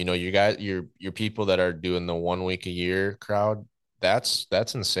 Your people that are doing the 1 week a year crowd, that's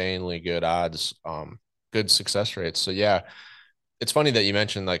insanely good odds, good success rates. So yeah, it's funny that you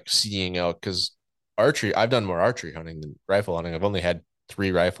mentioned like seeing elk, because I've done more archery hunting than rifle hunting. I've only had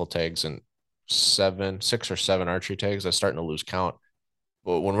 3 rifle tags and 6 or 7 archery tags. I'm starting to lose count.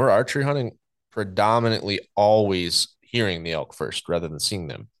 But when we're archery hunting, predominantly always hearing the elk first rather than seeing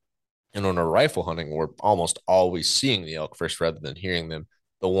them. And when we're rifle hunting, we're almost always seeing the elk first rather than hearing them.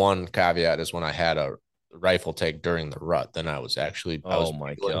 The one caveat is when I had a rifle tag during the rut, then I was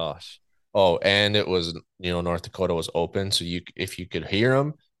my gosh. Oh, and it was, North Dakota was open. So if you could hear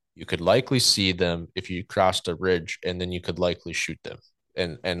them, you could likely see them if you crossed a ridge, and then you could likely shoot them.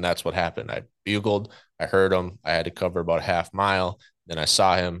 And that's what happened. I bugled, I heard him. I had to cover about a half mile. Then I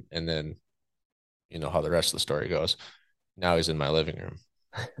saw him, and then you know how the rest of the story goes. Now he's in my living room.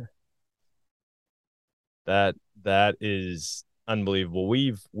 That is unbelievable.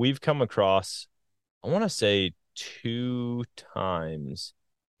 We've come across, I want to say 2 times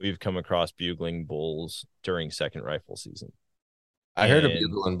we've come across bugling bulls during second rifle season. I heard a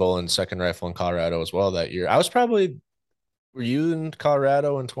bugling bull in second rifle in Colorado as well that year. Were you in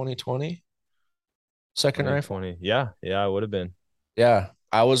Colorado in 2020? second rifle. 2020. Yeah, I would have been. Yeah,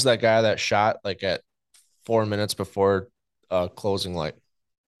 I was that guy that shot like at 4 minutes before closing light.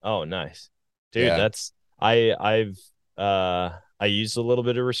 Oh, nice. Dude, Yeah. that's I used a little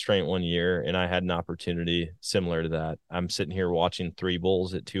bit of restraint one year and I had an opportunity similar to that. I'm sitting here watching three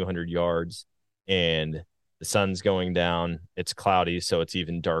bulls at 200 yards and the sun's going down. It's cloudy, so it's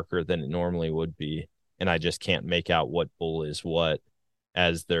even darker than it normally would be. And I just can't make out what bull is what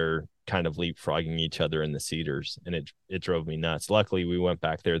as they're kind of leapfrogging each other in the cedars. And it drove me nuts. Luckily, we went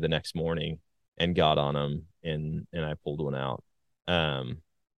back there the next morning and got on them and I pulled one out.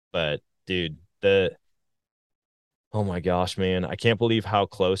 But dude, oh my gosh, man, I can't believe how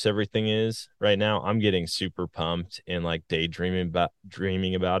close everything is right now. I'm getting super pumped and like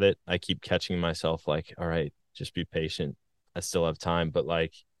dreaming about it. I keep catching myself like, all right, just be patient. I still have time, but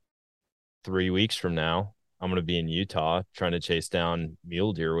like 3 weeks from now, I'm going to be in Utah trying to chase down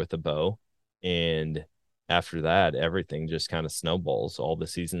mule deer with a bow. And after that, everything just kind of snowballs. All the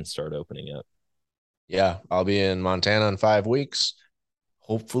seasons start opening up. Yeah, I'll be in Montana in 5 weeks,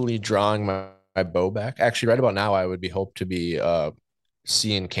 hopefully drawing my bow back. Actually, right about now, I would be hope to be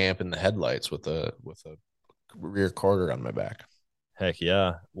seeing camp in the headlights with a rear quarter on my back. Heck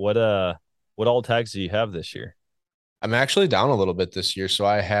yeah. What all tags do you have this year? I'm actually down a little bit this year, so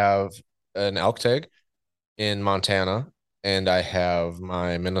I have an elk tag in Montana, and I have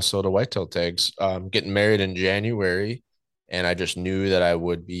my Minnesota whitetail tags. Getting married in January, and I just knew that I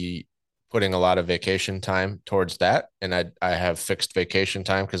would be putting a lot of vacation time towards that, and I have fixed vacation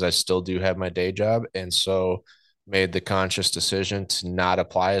time because I still do have my day job, and so made the conscious decision to not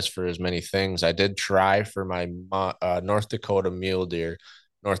apply as for as many things. I did try for my North Dakota mule deer.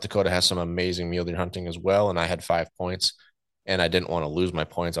 North Dakota has some amazing mule deer hunting as well, and I had 5 points and I didn't want to lose my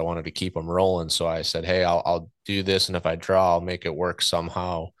points. I wanted to keep them rolling. So I said, hey, I'll do this. And if I draw, I'll make it work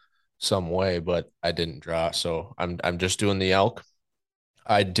somehow, some way, but I didn't draw. So I'm just doing the elk.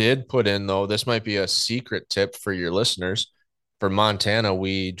 I did put in though, this might be a secret tip for your listeners. For Montana,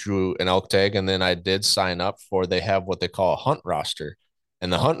 we drew an elk tag and then I did sign up for, they have what they call a hunt roster.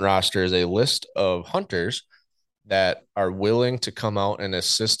 And the hunt roster is a list of hunters that are willing to come out and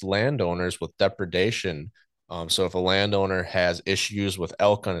assist landowners with depredation. So if a landowner has issues with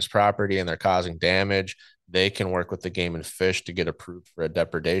elk on his property and they're causing damage, they can work with the Game and Fish to get approved for a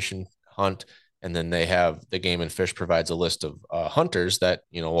depredation hunt. And then they have the Game and Fish provides a list of hunters that,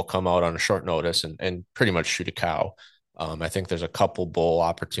 will come out on a short notice and pretty much shoot a cow. I think there's a couple bull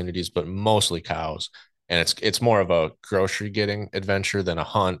opportunities, but mostly cows. And it's more of a grocery getting adventure than a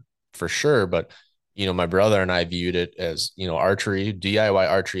hunt for sure. But my brother and I viewed it as, archery, DIY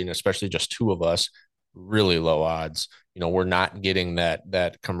archery, and especially just two of us, really low odds. We're not getting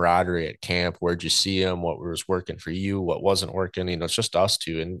that camaraderie at camp. Where'd you see them? What was working for you? What wasn't working? It's just us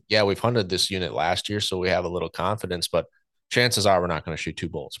two. And yeah, we've hunted this unit last year, so we have a little confidence, but chances are we're not going to shoot two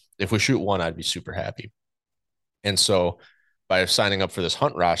bulls. If we shoot one, I'd be super happy. And so by signing up for this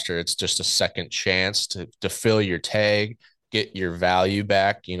hunt roster, it's just a second chance to fill your tag, get your value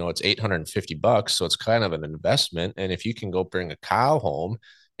back. It's $850, so it's kind of an investment. And if you can go bring a cow home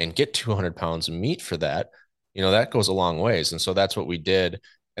and get 200 pounds of meat for that, that goes a long ways. And so that's what we did.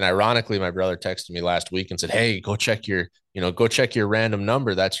 And ironically, my brother texted me last week and said, hey, go check your random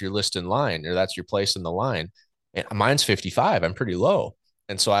number. That's your list in line, or that's your place in the line. And mine's 55. I'm pretty low.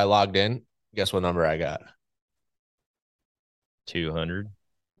 And so I logged in. Guess what number I got?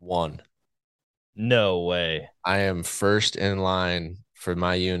 201. No way. I am first in line for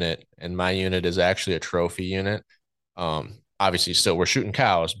my unit, and my unit is actually a trophy unit. Obviously still we're shooting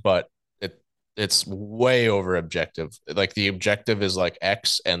cows, but it's way over objective. Like the objective is like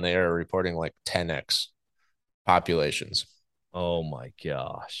X and they are reporting like 10X populations. Oh my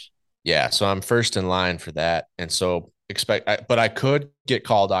gosh. Yeah. So I'm first in line for that. And so but I could get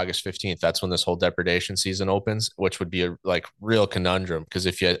called August 15th. That's when this whole depredation season opens, which would be a like real conundrum. Because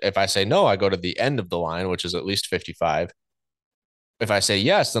if I say no, I go to the end of the line, which is at least 55. If I say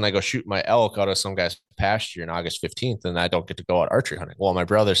yes, then I go shoot my elk out of some guy's pasture on August 15th, and I don't get to go out archery hunting. Well, my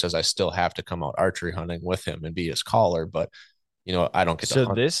brother says I still have to come out archery hunting with him and be his caller, but I don't get to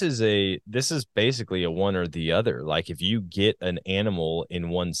hunt. So this is basically a one or the other. Like if you get an animal in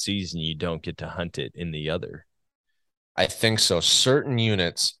one season, you don't get to hunt it in the other. I think so. Certain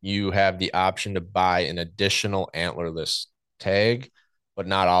units, you have the option to buy an additional antlerless tag, but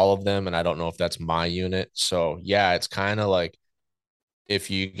not all of them. And I don't know if that's my unit. So yeah, it's kind of like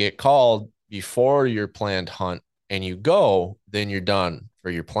if you get called before your planned hunt and you go, then you're done for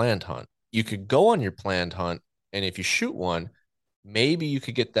your planned hunt. You could go on your planned hunt, and if you shoot one, maybe you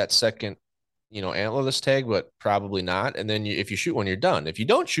could get that second antlerless tag, but probably not. And then if you shoot one, you're done. If you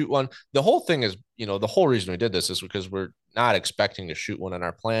don't shoot one, the whole thing is, the whole reason we did this is because we're not expecting to shoot one on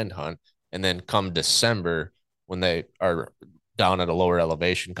our planned hunt. And then come December, when they are down at a lower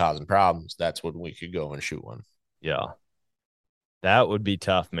elevation causing problems, that's when we could go and shoot one. Yeah. That would be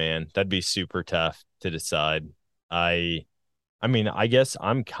tough, man. That'd be super tough to decide. I mean, I guess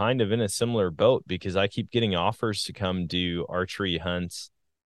I'm kind of in a similar boat because I keep getting offers to come do archery hunts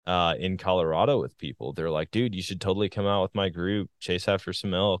in Colorado with people. They're like, dude, you should totally come out with my group, chase after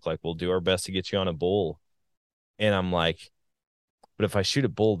some elk. Like, we'll do our best to get you on a bull. And I'm like, but if I shoot a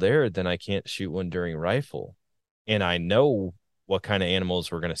bull there, then I can't shoot one during rifle. And I know what kind of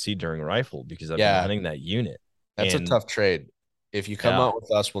animals we're going to see during rifle because I've been hunting that unit. That's a tough trade. If you come out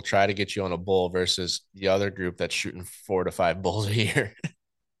with us, we'll try to get you on a bull versus the other group that's shooting 4 to 5 bulls a year.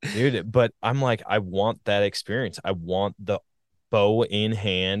 Dude, but I'm like, I want that experience. I want the bow in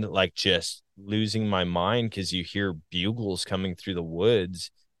hand, like just losing my mind because you hear bugles coming through the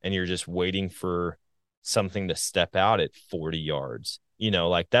woods and you're just waiting for something to step out at 40 yards.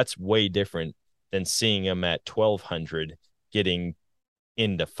 Like that's way different than seeing them at 1,200 getting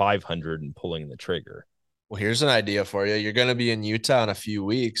into 500 and pulling the trigger. Well, here's an idea for you. You're going to be in Utah in a few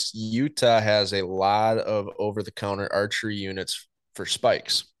weeks. Utah has a lot of over-the-counter archery units for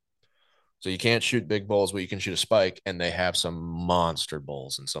spikes. So you can't shoot big bulls, but you can shoot a spike, and they have some monster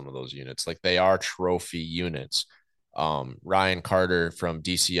bulls in some of those units. Like they are trophy units. Ryan Carter from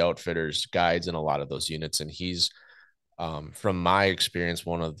DC Outfitters guides in a lot of those units, and he's, from my experience,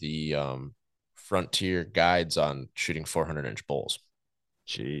 one of the frontier guides on shooting 400-inch bulls.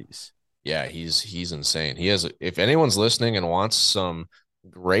 Jeez. Yeah, he's insane. He has, if anyone's listening and wants some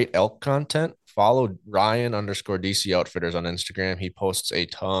great elk content, follow Ryan_DC Outfitters on Instagram. He posts a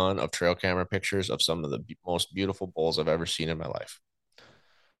ton of trail camera pictures of some of the most beautiful bulls I've ever seen in my life.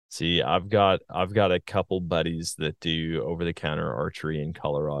 See, I've got a couple buddies that do over-the-counter archery in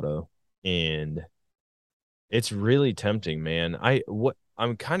Colorado, and it's really tempting, man.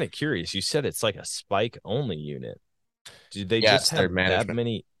 I'm kind of curious. You said it's like a spike only unit. Do they just have that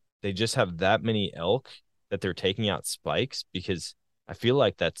many? They just have that many elk that they're taking out spikes? Because I feel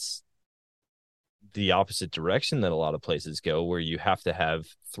like that's the opposite direction that a lot of places go, where you have to have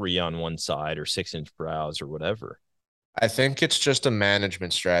 3 on one side or 6-inch brows or whatever. I think it's just a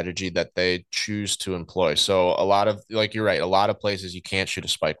management strategy that they choose to employ. So a lot of, like, you're right, a lot of places you can't shoot a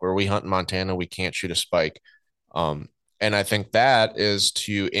spike. Where we hunt in Montana, we can't shoot a spike. And I think that is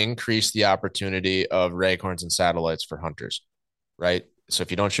to increase the opportunity of raghorns and satellites for hunters, right? So if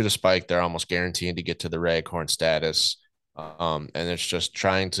you don't shoot a spike, they're almost guaranteed to get to the raghorn status. And it's just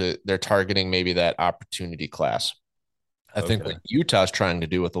they're targeting maybe that opportunity class. I think what Utah's trying to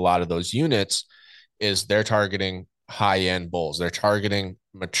do with a lot of those units is they're targeting high-end bulls. They're targeting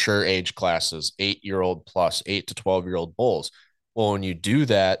mature age classes, 8-year-old plus, 8 to 12-year-old bulls. Well, when you do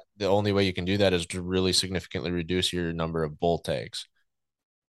that, the only way you can do that is to really significantly reduce your number of bull tags.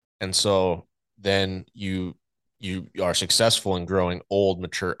 And so then you are successful in growing old,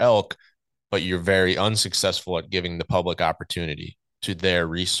 mature elk, but you're very unsuccessful at giving the public opportunity to their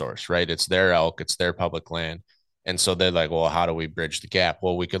resource, right? It's their elk, it's their public land. And so they're like, well, how do we bridge the gap?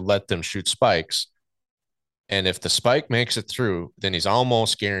 Well, we could let them shoot spikes. And if the spike makes it through, then he's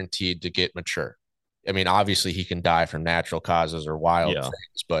almost guaranteed to get mature. I mean, obviously he can die from natural causes or wild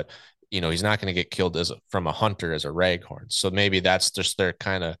things, but he's not going to get killed from a hunter as a raghorn. So maybe that's just their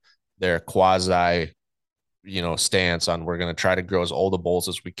quasi, stance on, we're going to try to grow as old a bulls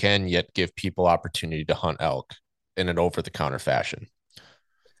as we can, yet give people opportunity to hunt elk in an over-the-counter fashion.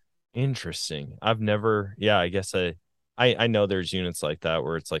 Interesting. I've never, I guess I know there's units like that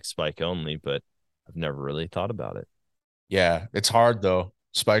where it's like spike only, but I've never really thought about it. Yeah, it's hard though.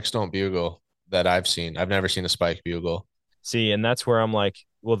 Spikes don't bugle that I've seen. I've never seen a spike bugle. See, and that's where I'm like,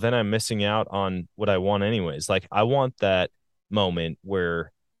 well, then I'm missing out on what I want anyways. Like, I want that moment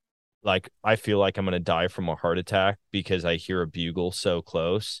where, like, I feel like I'm going to die from a heart attack because I hear a bugle so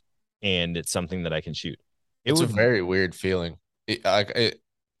close and it's something that I can shoot. It's a very weird feeling. To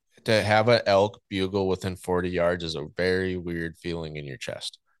have an elk bugle within 40 yards is a very weird feeling in your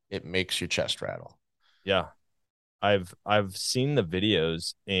chest. It makes your chest rattle. Yeah. I've seen the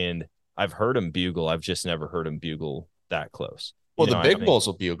videos and I've heard him bugle. I've just never heard him bugle that close. Well, the big bulls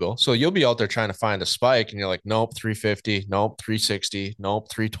will bugle. So you'll be out there trying to find a spike and you're like, nope, 350, nope, 360, nope,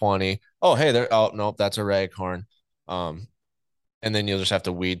 320. Oh, hey, they're out. Nope, that's a raghorn. And then you'll just have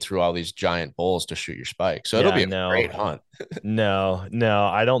to weed through all these giant bulls to shoot your spike. So it'll be a great hunt. No,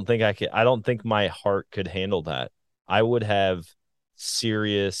 I don't think I could. I don't think my heart could handle that. I would have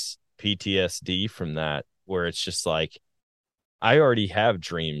serious PTSD from that, where it's just like, I already have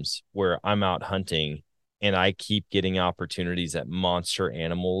dreams where I'm out hunting and I keep getting opportunities at monster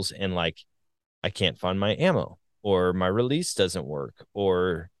animals, and like I can't find my ammo, or my release doesn't work,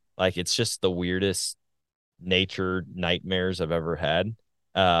 or like it's just the weirdest nature nightmares I've ever had.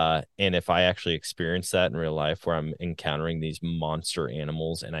 And if I actually experience that in real life where I'm encountering these monster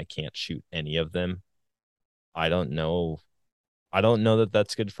animals and I can't shoot any of them, I don't know. I don't know that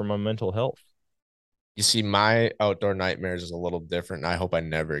that's good for my mental health. You see, my outdoor nightmares is a little different. And I hope I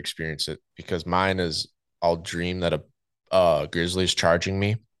never experience it, because mine is I'll dream that a grizzly's charging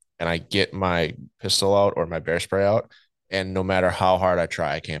me, and I get my pistol out or my bear spray out, and no matter how hard I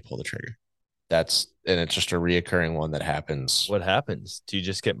try, I can't pull the trigger. And it's just a reoccurring one that happens. What happens? Do you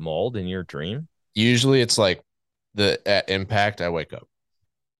just get mauled in your dream? Usually it's like at impact, I wake up.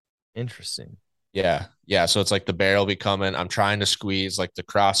 Interesting. Yeah. Yeah. So it's like the bear will be coming. I'm trying to squeeze, like the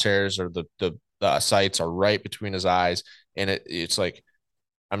crosshairs or the sights are right between his eyes. And it's like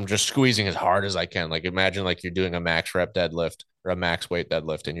I'm just squeezing as hard as I can. Like imagine like you're doing a max rep deadlift or a max weight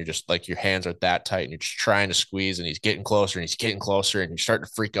deadlift, and you're just like your hands are that tight and you're just trying to squeeze, and he's getting closer and he's getting closer and you're starting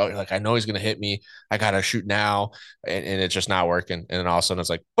to freak out. You're like, I know he's gonna hit me. I gotta shoot now. And it's just not working. And then all of a sudden it's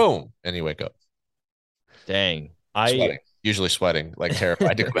like boom, and you wake up. Dang. Sweating. Usually sweating, like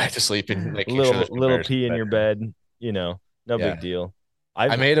terrified to go back to sleep and making little pee in your bed, no Yeah. big deal.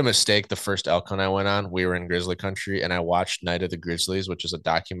 I made a mistake the first elk hunt I went on. We were in grizzly country, and I watched Night of the Grizzlies, which is a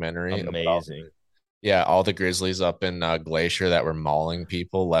documentary. Amazing. All the grizzlies up in Glacier that were mauling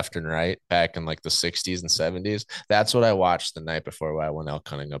people left and right back in like the 60s and 70s. That's what I watched the night before I went elk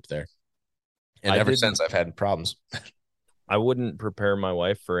hunting up there. And ever since, I've had problems. I wouldn't prepare my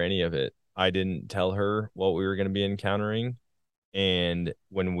wife for any of it. I didn't tell her what we were going to be encountering. And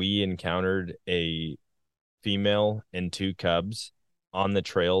when we encountered a female and two cubs on the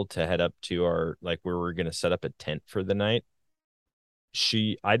trail to head up to our, like, where we're going to set up a tent for the night,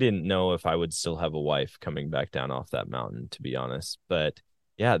 I didn't know if I would still have a wife coming back down off that mountain, to be honest. But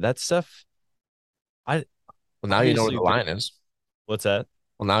yeah, that stuff. Well, now you know where the line is. What's that?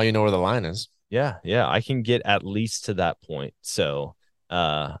 Well, now you know where the line is. Yeah. I can get at least to that point. So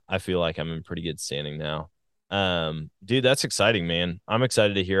I feel like I'm in pretty good standing now. Dude, that's exciting, man. I'm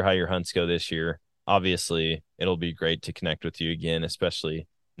excited to hear how your hunts go this year. Obviously, it'll be great to connect with you again, especially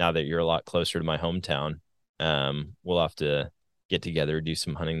now that you're a lot closer to my hometown. We'll have to get together, do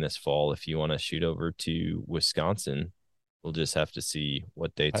some hunting this fall. If you want to shoot over to Wisconsin, we'll just have to see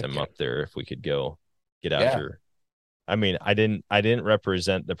what dates I'm up there, if we could go get out here. I mean, I didn't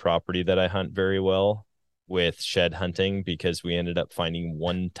represent the property that I hunt very well with shed hunting, because we ended up finding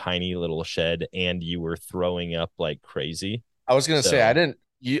one tiny little shed and you were throwing up like crazy. I was going to say,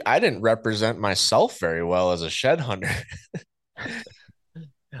 I didn't represent myself very well as a shed hunter.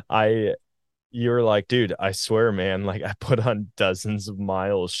 You're like, dude, I swear, man, like I put on dozens of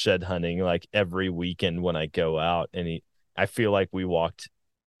miles shed hunting like every weekend when I go out, and I feel like we walked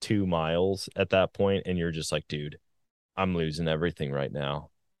 2 miles at that point, and you're just like, dude, I'm losing everything right now.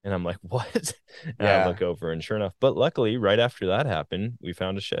 And I'm like, what? And I look over, and sure enough, but luckily right after that happened, we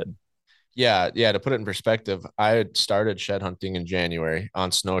found a shed. Yeah. To put it in perspective, I had started shed hunting in January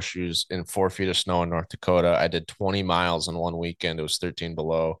on snowshoes in 4 feet of snow in North Dakota. I did 20 miles in one weekend. It was 13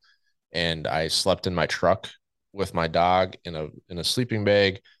 below. And I slept in my truck with my dog in a sleeping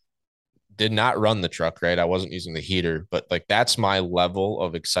bag. Did not run the truck, right? I wasn't using the heater, but like that's my level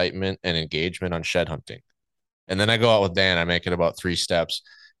of excitement and engagement on shed hunting. And then I go out with Dan. I make it about 3 steps,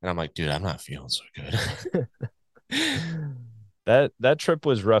 and I'm like, dude, I'm not feeling so good. That trip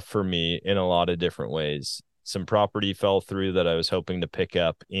was rough for me in a lot of different ways. Some property fell through that I was hoping to pick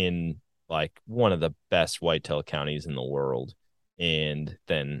up in like one of the best whitetail counties in the world. And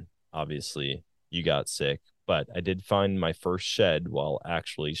then obviously you got sick, but I did find my first shed while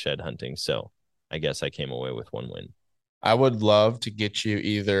actually shed hunting. So I guess I came away with 1 win. I would love to get you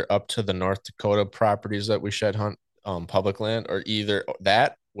either up to the North Dakota properties that we shed hunt public land, or either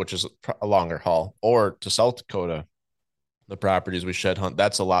that, which is a longer haul, or to South Dakota, the properties we shed hunt.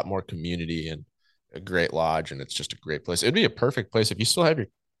 That's a lot more community and a great lodge, and it's just a great place. It'd be a perfect place if you still have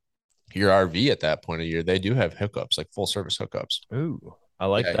your RV at that point of year. They do have hookups, like full service hookups. Ooh, I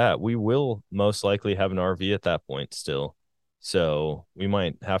like that. We will most likely have an RV at that point still. So we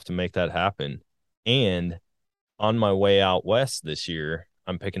might have to make that happen. And on my way out west this year,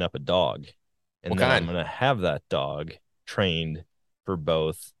 I'm picking up a dog. And then I'm going to have that dog trained for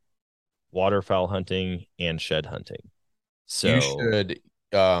both waterfowl hunting and shed hunting. So you should,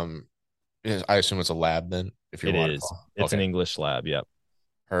 I assume it's a lab then. If you're it is. It's an English lab. Yep.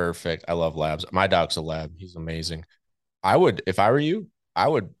 Perfect. I love labs. My dog's a lab. He's amazing. If I were you, I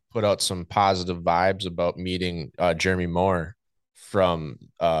would put out some positive vibes about meeting Jeremy Moore from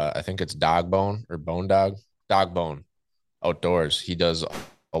I think it's Dog Bone or Bone Dog, Dog Bone Outdoors. He does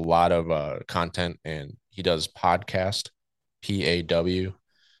a lot of content, and he does podcast, PAW,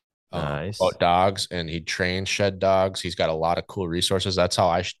 Nice. about dogs, and he trains shed dogs. He's got a lot of cool resources. That's how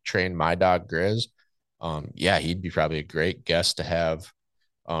I trained my dog Grizz. Yeah, he'd be probably a great guest to have,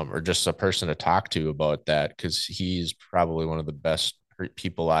 or just a person to talk to about that, because he's probably one of the best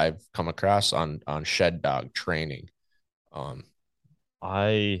people I've come across on shed dog training.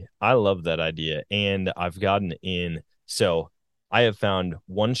 I love that idea, and I've gotten in. So I have found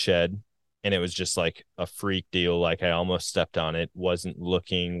one shed, and it was just like a freak deal. Like I almost stepped on it, wasn't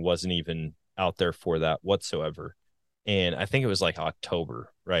looking, wasn't even out there for that whatsoever. And I think it was like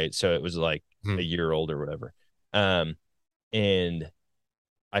October, right? So it was like a year old or whatever. And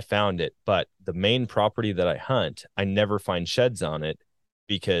I found it, but the main property that I hunt, I never find sheds on it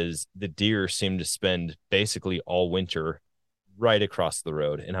because the deer seem to spend basically all winter right across the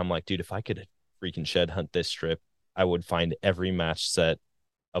road. And I'm like, dude, if I could freaking shed hunt this strip, I would find every match set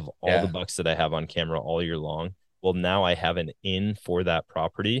of all the bucks that I have on camera all year long. Well, now I have an in for that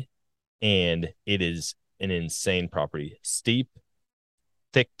property, and it is an insane property. Steep,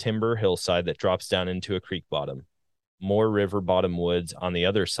 thick timber hillside that drops down into a creek bottom. More river bottom woods on the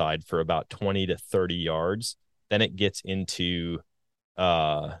other side for about 20 to 30 yards. Then it gets into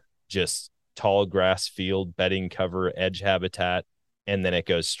just tall grass field, bedding cover, edge habitat, and then it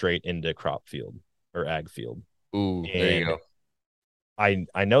goes straight into crop field or ag field. Ooh, and there you go.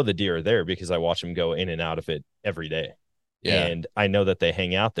 I know the deer are there because I watch them go in and out of it every day. Yeah. And I know that they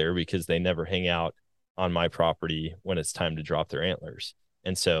hang out there because they never hang out on my property when it's time to drop their antlers.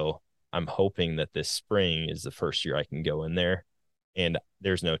 And so I'm hoping that this spring is the first year I can go in there, and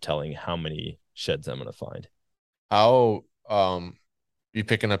there's no telling how many sheds I'm going to find. How, you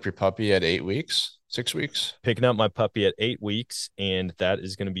picking up your puppy at 8 weeks, 6 weeks? Picking up my puppy at 8 weeks, and that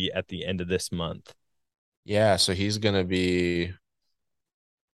is going to be at the end of this month. Yeah. So he's going to be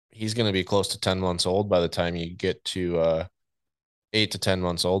close to 10 months old by the time you get to 8 to 10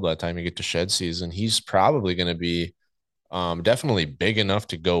 months old by the time you get to shed season. He's probably going to be definitely big enough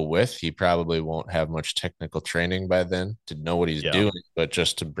to go with. He probably won't have much technical training by then to know what he's doing, but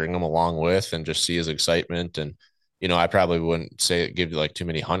just to bring him along with and just see his excitement. And, I probably wouldn't give you like too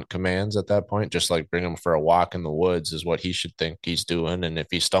many hunt commands at that point. Just like bring him for a walk in the woods is what he should think he's doing. And if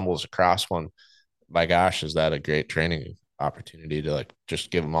he stumbles across one, my gosh, is that a great training opportunity to like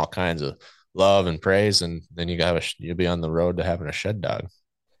just give him all kinds of love and praise, and then you'll be on the road to having a shed dog.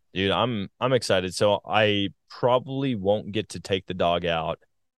 Dude, I'm excited. So I probably won't get to take the dog out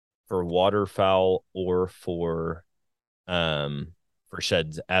for waterfowl or for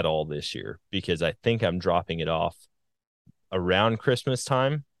sheds at all this year, because I think I'm dropping it off around Christmas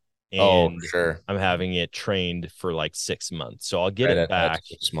time. And sure. I'm having it trained for like 6 months. So I'll get it back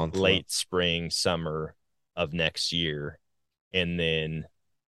late spring, summer of next year. And then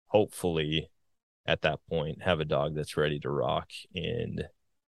hopefully at that point have a dog that's ready to rock. And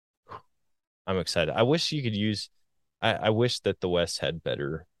I'm excited. I wish you could I wish that the West had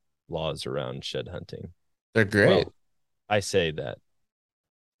better laws around shed hunting. They're great. Well, I say that.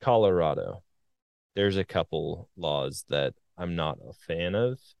 Colorado, there's a couple laws that I'm not a fan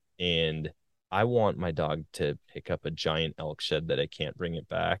of, and I want my dog to pick up a giant elk shed that I can't bring it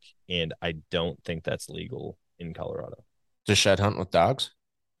back, and I don't think that's legal in Colorado. To shed hunt with dogs?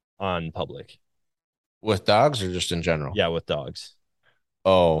 On public. With dogs or just in general? Yeah, with dogs.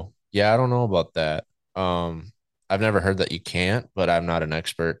 Oh, yeah, I don't know about that. I've never heard that you can't, but I'm not an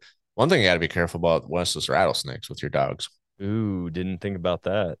expert. One thing you got to be careful about was those rattlesnakes with your dogs. Ooh, didn't think about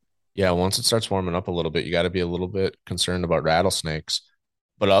that. Yeah, once it starts warming up a little bit, you got to be a little bit concerned about rattlesnakes.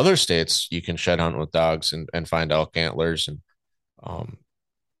 But other states, you can shed hunt with dogs and find elk antlers. And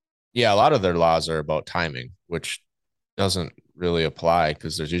yeah, a lot of their laws are about timing, which doesn't really apply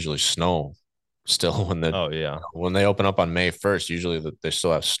because there's usually snow still when they open up on May 1st. Usually they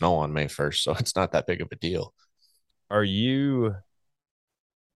still have snow on May 1st, so it's not that big of a deal. Are you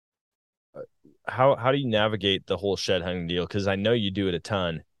how do you navigate the whole shed hunting deal? Because I know you do it a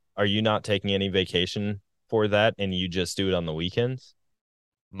ton. Are you not taking any vacation for that and you just do it on the weekends?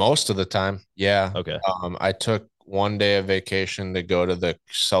 Most of the time, yeah. Okay. I took one day of vacation to go to the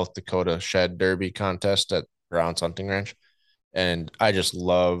South Dakota Shed Derby contest at Brown's Hunting Ranch, and I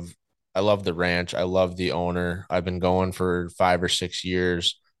love the ranch. I love the owner. I've been going for 5 or 6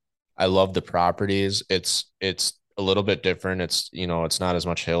 years. I love the properties. It's a little bit different. It's not as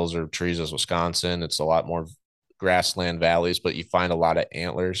much hills or trees as Wisconsin. It's a lot more grassland valleys, but you find a lot of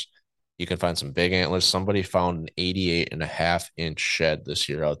antlers. You can find some big antlers. Somebody found an 88.5-inch shed this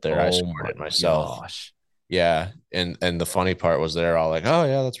year out there. I scored it myself. Gosh. Yeah. And the funny part was they're all like, oh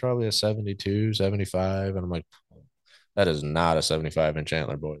yeah, that's probably a 72, 75. And I'm like, that is not a 75-inch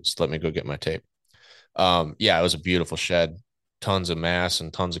antler, boys. Let me go get my tape. Yeah, it was a beautiful shed, tons of mass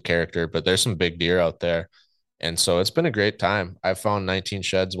and tons of character, but there's some big deer out there. And so it's been a great time. I found 19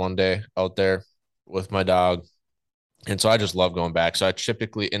 sheds one day out there with my dog. And so I just love going back. So I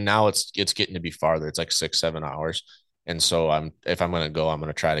typically, and now it's getting to be farther. It's like 6-7 hours. And so if I'm gonna go, I'm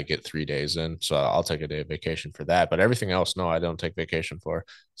gonna try to get 3 days in. So I'll take a day of vacation for that. But everything else, no, I don't take vacation for.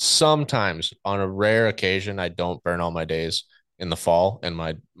 Sometimes on a rare occasion, I don't burn all my days in the fall, and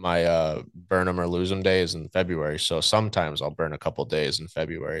my burn them or lose them days in February. So sometimes I'll burn a couple days in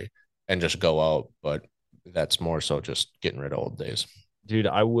February and just go out. But that's more so just getting rid of old days. Dude,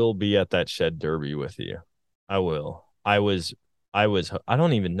 I will be at that shed derby with you. I will. I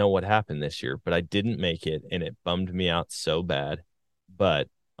don't even know what happened this year, but I didn't make it and it bummed me out so bad. But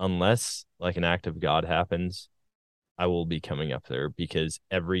unless like an act of God happens, I will be coming up there because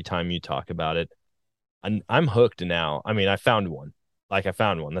every time you talk about it, I'm hooked now. I mean, I found one. Like I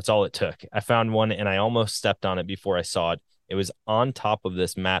found one. That's all it took. I found one and I almost stepped on it before I saw it. It was on top of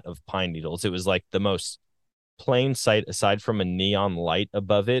this mat of pine needles. It was like the most plain sight aside from a neon light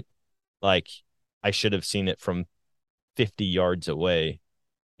above it. Like I should have seen it from 50 yards away.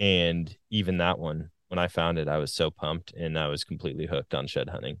 And even that one, when I found it, I was so pumped and I was completely hooked on shed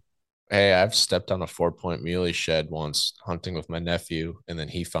hunting. Hey, I've stepped on a 4-point muley shed once hunting with my nephew, and then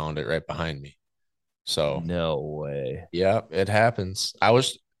he found it right behind me. So no way. Yeah, it happens.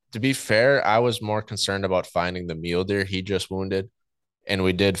 To be fair, I was more concerned about finding the mule deer he just wounded, and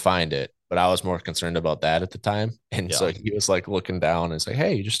we did find it, but I was more concerned about that at the time. And so he was like looking down and say,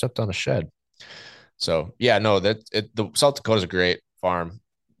 "Hey, you just stepped on a shed." So yeah, no, the South Dakota is a great farm.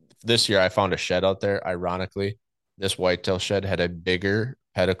 This year I found a shed out there. Ironically, this whitetail shed had a bigger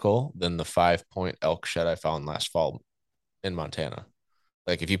pedicle than the 5-point elk shed I found last fall in Montana.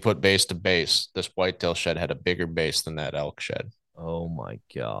 Like if you put base to base, this whitetail shed had a bigger base than that elk shed. Oh my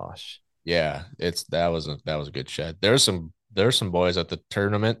gosh. Yeah, that was a good shed. There's some boys at the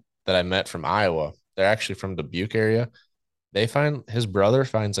tournament that I met from Iowa. They're actually from the Butte area. His brother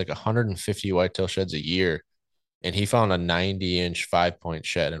finds like 150 whitetail sheds a year, and he found a 90-inch 5-point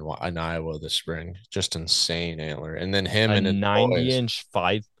shed in Iowa this spring. Just insane antler. And then him and his 90-inch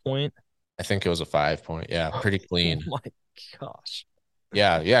 5-point. I think it was a 5-point. Yeah, pretty clean. Oh my gosh.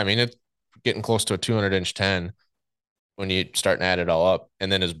 Yeah. I mean, it's getting close to a 200-inch 10 when you start to add it all up.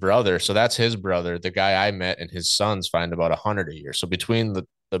 And then his brother, so that's his brother, the guy I met, and his sons find about 100 a year. So between the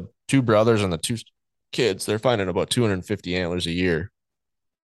two brothers and the two kids, they're finding about 250 antlers a year.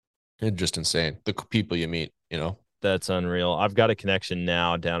 It's just insane. The people you meet, That's unreal. I've got a connection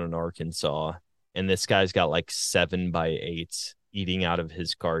now down in Arkansas, and this guy's got like 7x8s eating out of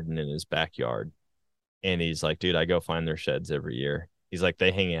his garden in his backyard. And he's like, dude, I go find their sheds every year. He's like,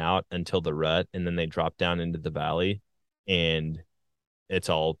 they hang out until the rut, and then they drop down into the valley, and it's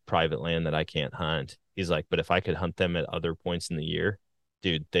all private land that I can't hunt. He's like, but if I could hunt them at other points in the year,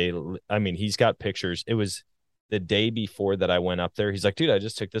 dude, he's got pictures. It was the day before that I went up there. He's like, dude, I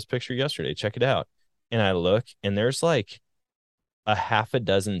just took this picture yesterday. Check it out. And I look, and there's like a half a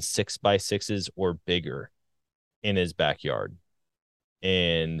dozen 6x6s or bigger in his backyard.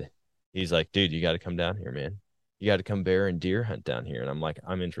 And he's like, dude, you got to come down here, man. You got to come bear and deer hunt down here. And I'm like,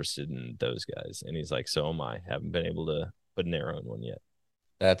 I'm interested in those guys. And he's like, so am I. Haven't been able to put an arrow in one yet.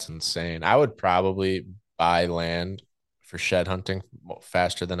 That's insane. I would probably buy land for shed hunting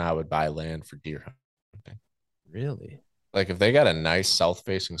faster than I would buy land for deer hunting. Really? Like if they got a nice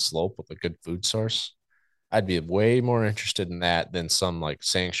south-facing slope with a good food source, I'd be way more interested in that than some like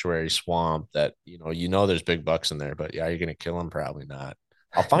sanctuary swamp that, there's big bucks in there, but yeah, you're going to kill them? Probably not.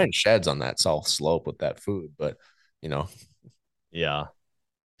 I'll find sheds on that south slope with that food, but Yeah,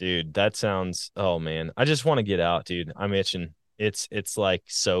 dude, that sounds, oh man, I just want to get out, dude. I'm itching. It's like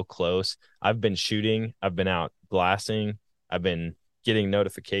so close. I've been shooting. I've been out glassing. I've been getting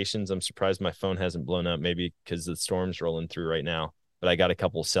notifications. I'm surprised my phone hasn't blown up, maybe because the storm's rolling through right now, but I got a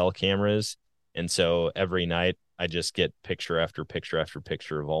couple cell cameras. And so every night I just get picture after picture after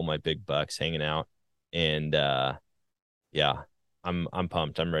picture of all my big bucks hanging out. And yeah, I'm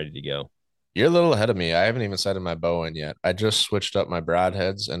pumped. I'm ready to go. You're a little ahead of me. I haven't even sighted my bow in yet. I just switched up my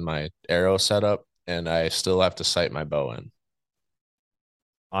broadheads and my arrow setup, and I still have to sight my bow in.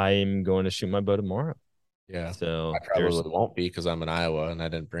 I'm going to shoot my bow tomorrow. Yeah. So I probably won't be because I'm in Iowa and I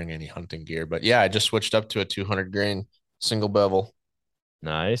didn't bring any hunting gear. But yeah, I just switched up to a 200 grain single bevel.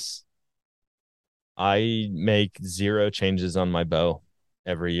 Nice. I make 0 changes on my bow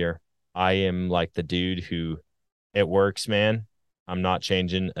every year. I am like the dude who it works, man. I'm not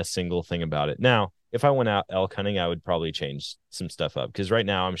changing a single thing about it. Now, if I went out elk hunting, I would probably change some stuff up, because right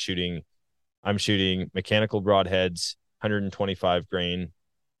now I'm shooting mechanical broadheads, 125 grain,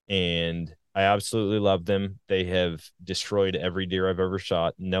 and I absolutely love them. They have destroyed every deer I've ever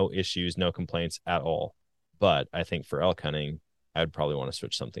shot. No issues, no complaints at all. But I think for elk hunting, I'd probably want to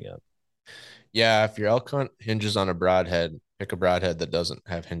switch something up. Yeah, if your elk hunt hinges on a broadhead, pick a broadhead that doesn't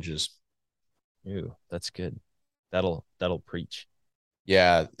have hinges. Ooh, that's good. That'll preach.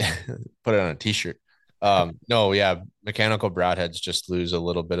 Yeah, put it on a t-shirt. No, yeah, mechanical broadheads just lose a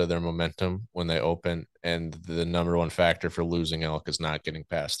little bit of their momentum when they open, and the number one factor for losing elk is not getting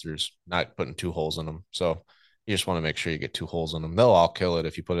pass-throughs, not putting 2 holes in them. So you just want to make sure you get 2 holes in them. They'll all kill it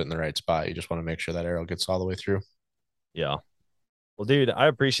if you put it in the right spot. You just want to make sure that arrow gets all the way through. Yeah. Well, dude, I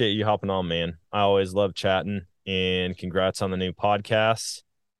appreciate you hopping on, man. I always love chatting, and congrats on the new podcast.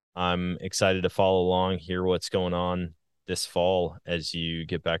 I'm excited to follow along, hear what's going on this fall as you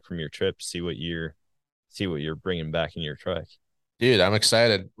get back from your trip, see what you're bringing back in your truck. Dude, I'm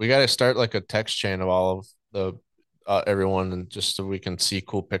excited. We got to start like a text chain of all of the everyone, and just so we can see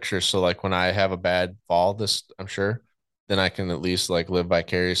cool pictures. So like when I have a bad fall, I'm sure, then I can at least like live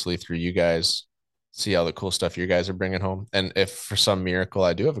vicariously through you guys, see all the cool stuff you guys are bringing home. And if for some miracle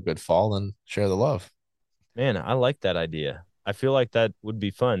I do have a good fall, then share the love. Man, I like that idea. I feel like that would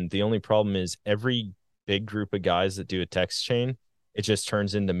be fun. The only problem is every big group of guys that do a text chain, it just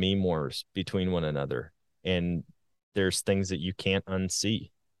turns into meme wars between one another. And there's things that you can't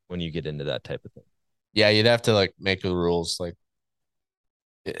unsee when you get into that type of thing. Yeah, you'd have to like make the rules. Like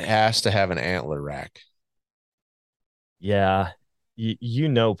it has to have an antler rack. Yeah. You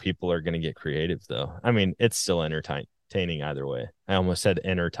know, people are going to get creative though. I mean, it's still entertaining either way. I almost said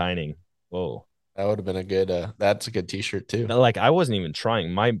entertaining. Whoa. That would have been a good, that's a good t-shirt too. Like I wasn't even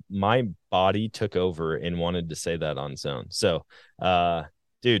trying. My body took over and wanted to say that on its own. So,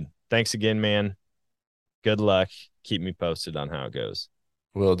 dude, thanks again, man. Good luck. Keep me posted on how it goes.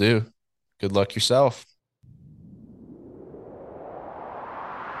 Will do. Good luck yourself.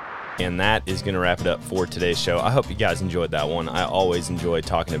 And that is going to wrap it up for today's show. I hope you guys enjoyed that one. I always enjoy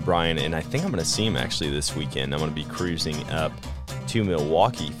talking to Brian, and I think I'm going to see him actually this weekend. I'm going to be cruising up to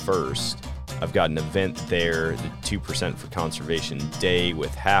Milwaukee first. I've got an event there, the 2% for Conservation Day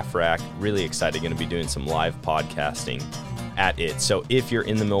with Half Rack. Really excited, going to be doing some live podcasting at it. So if you're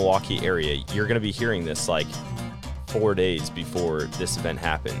in the Milwaukee area, you're going to be hearing this like 4 days before this event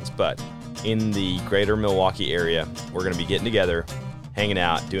happens. But in the greater Milwaukee area, we're going to be getting together, hanging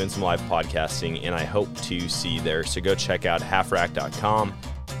out, doing some live podcasting, and I hope to see you there. So go check out halfrack.com,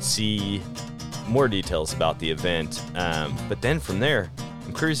 see more details about the event. But then from there,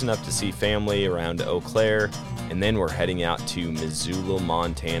 I'm cruising up to see family around Eau Claire, and then we're heading out to Missoula,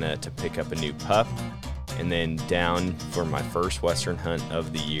 Montana to pick up a new pup, and then down for my first Western hunt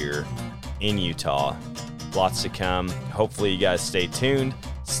of the year in Utah. Lots to come. Hopefully you guys stay tuned.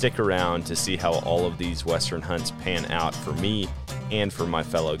 Stick around to see how all of these Western hunts pan out for me and for my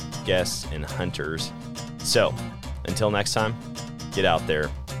fellow guests and hunters. So, until next time, get out there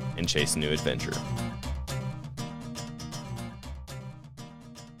and chase a new adventure.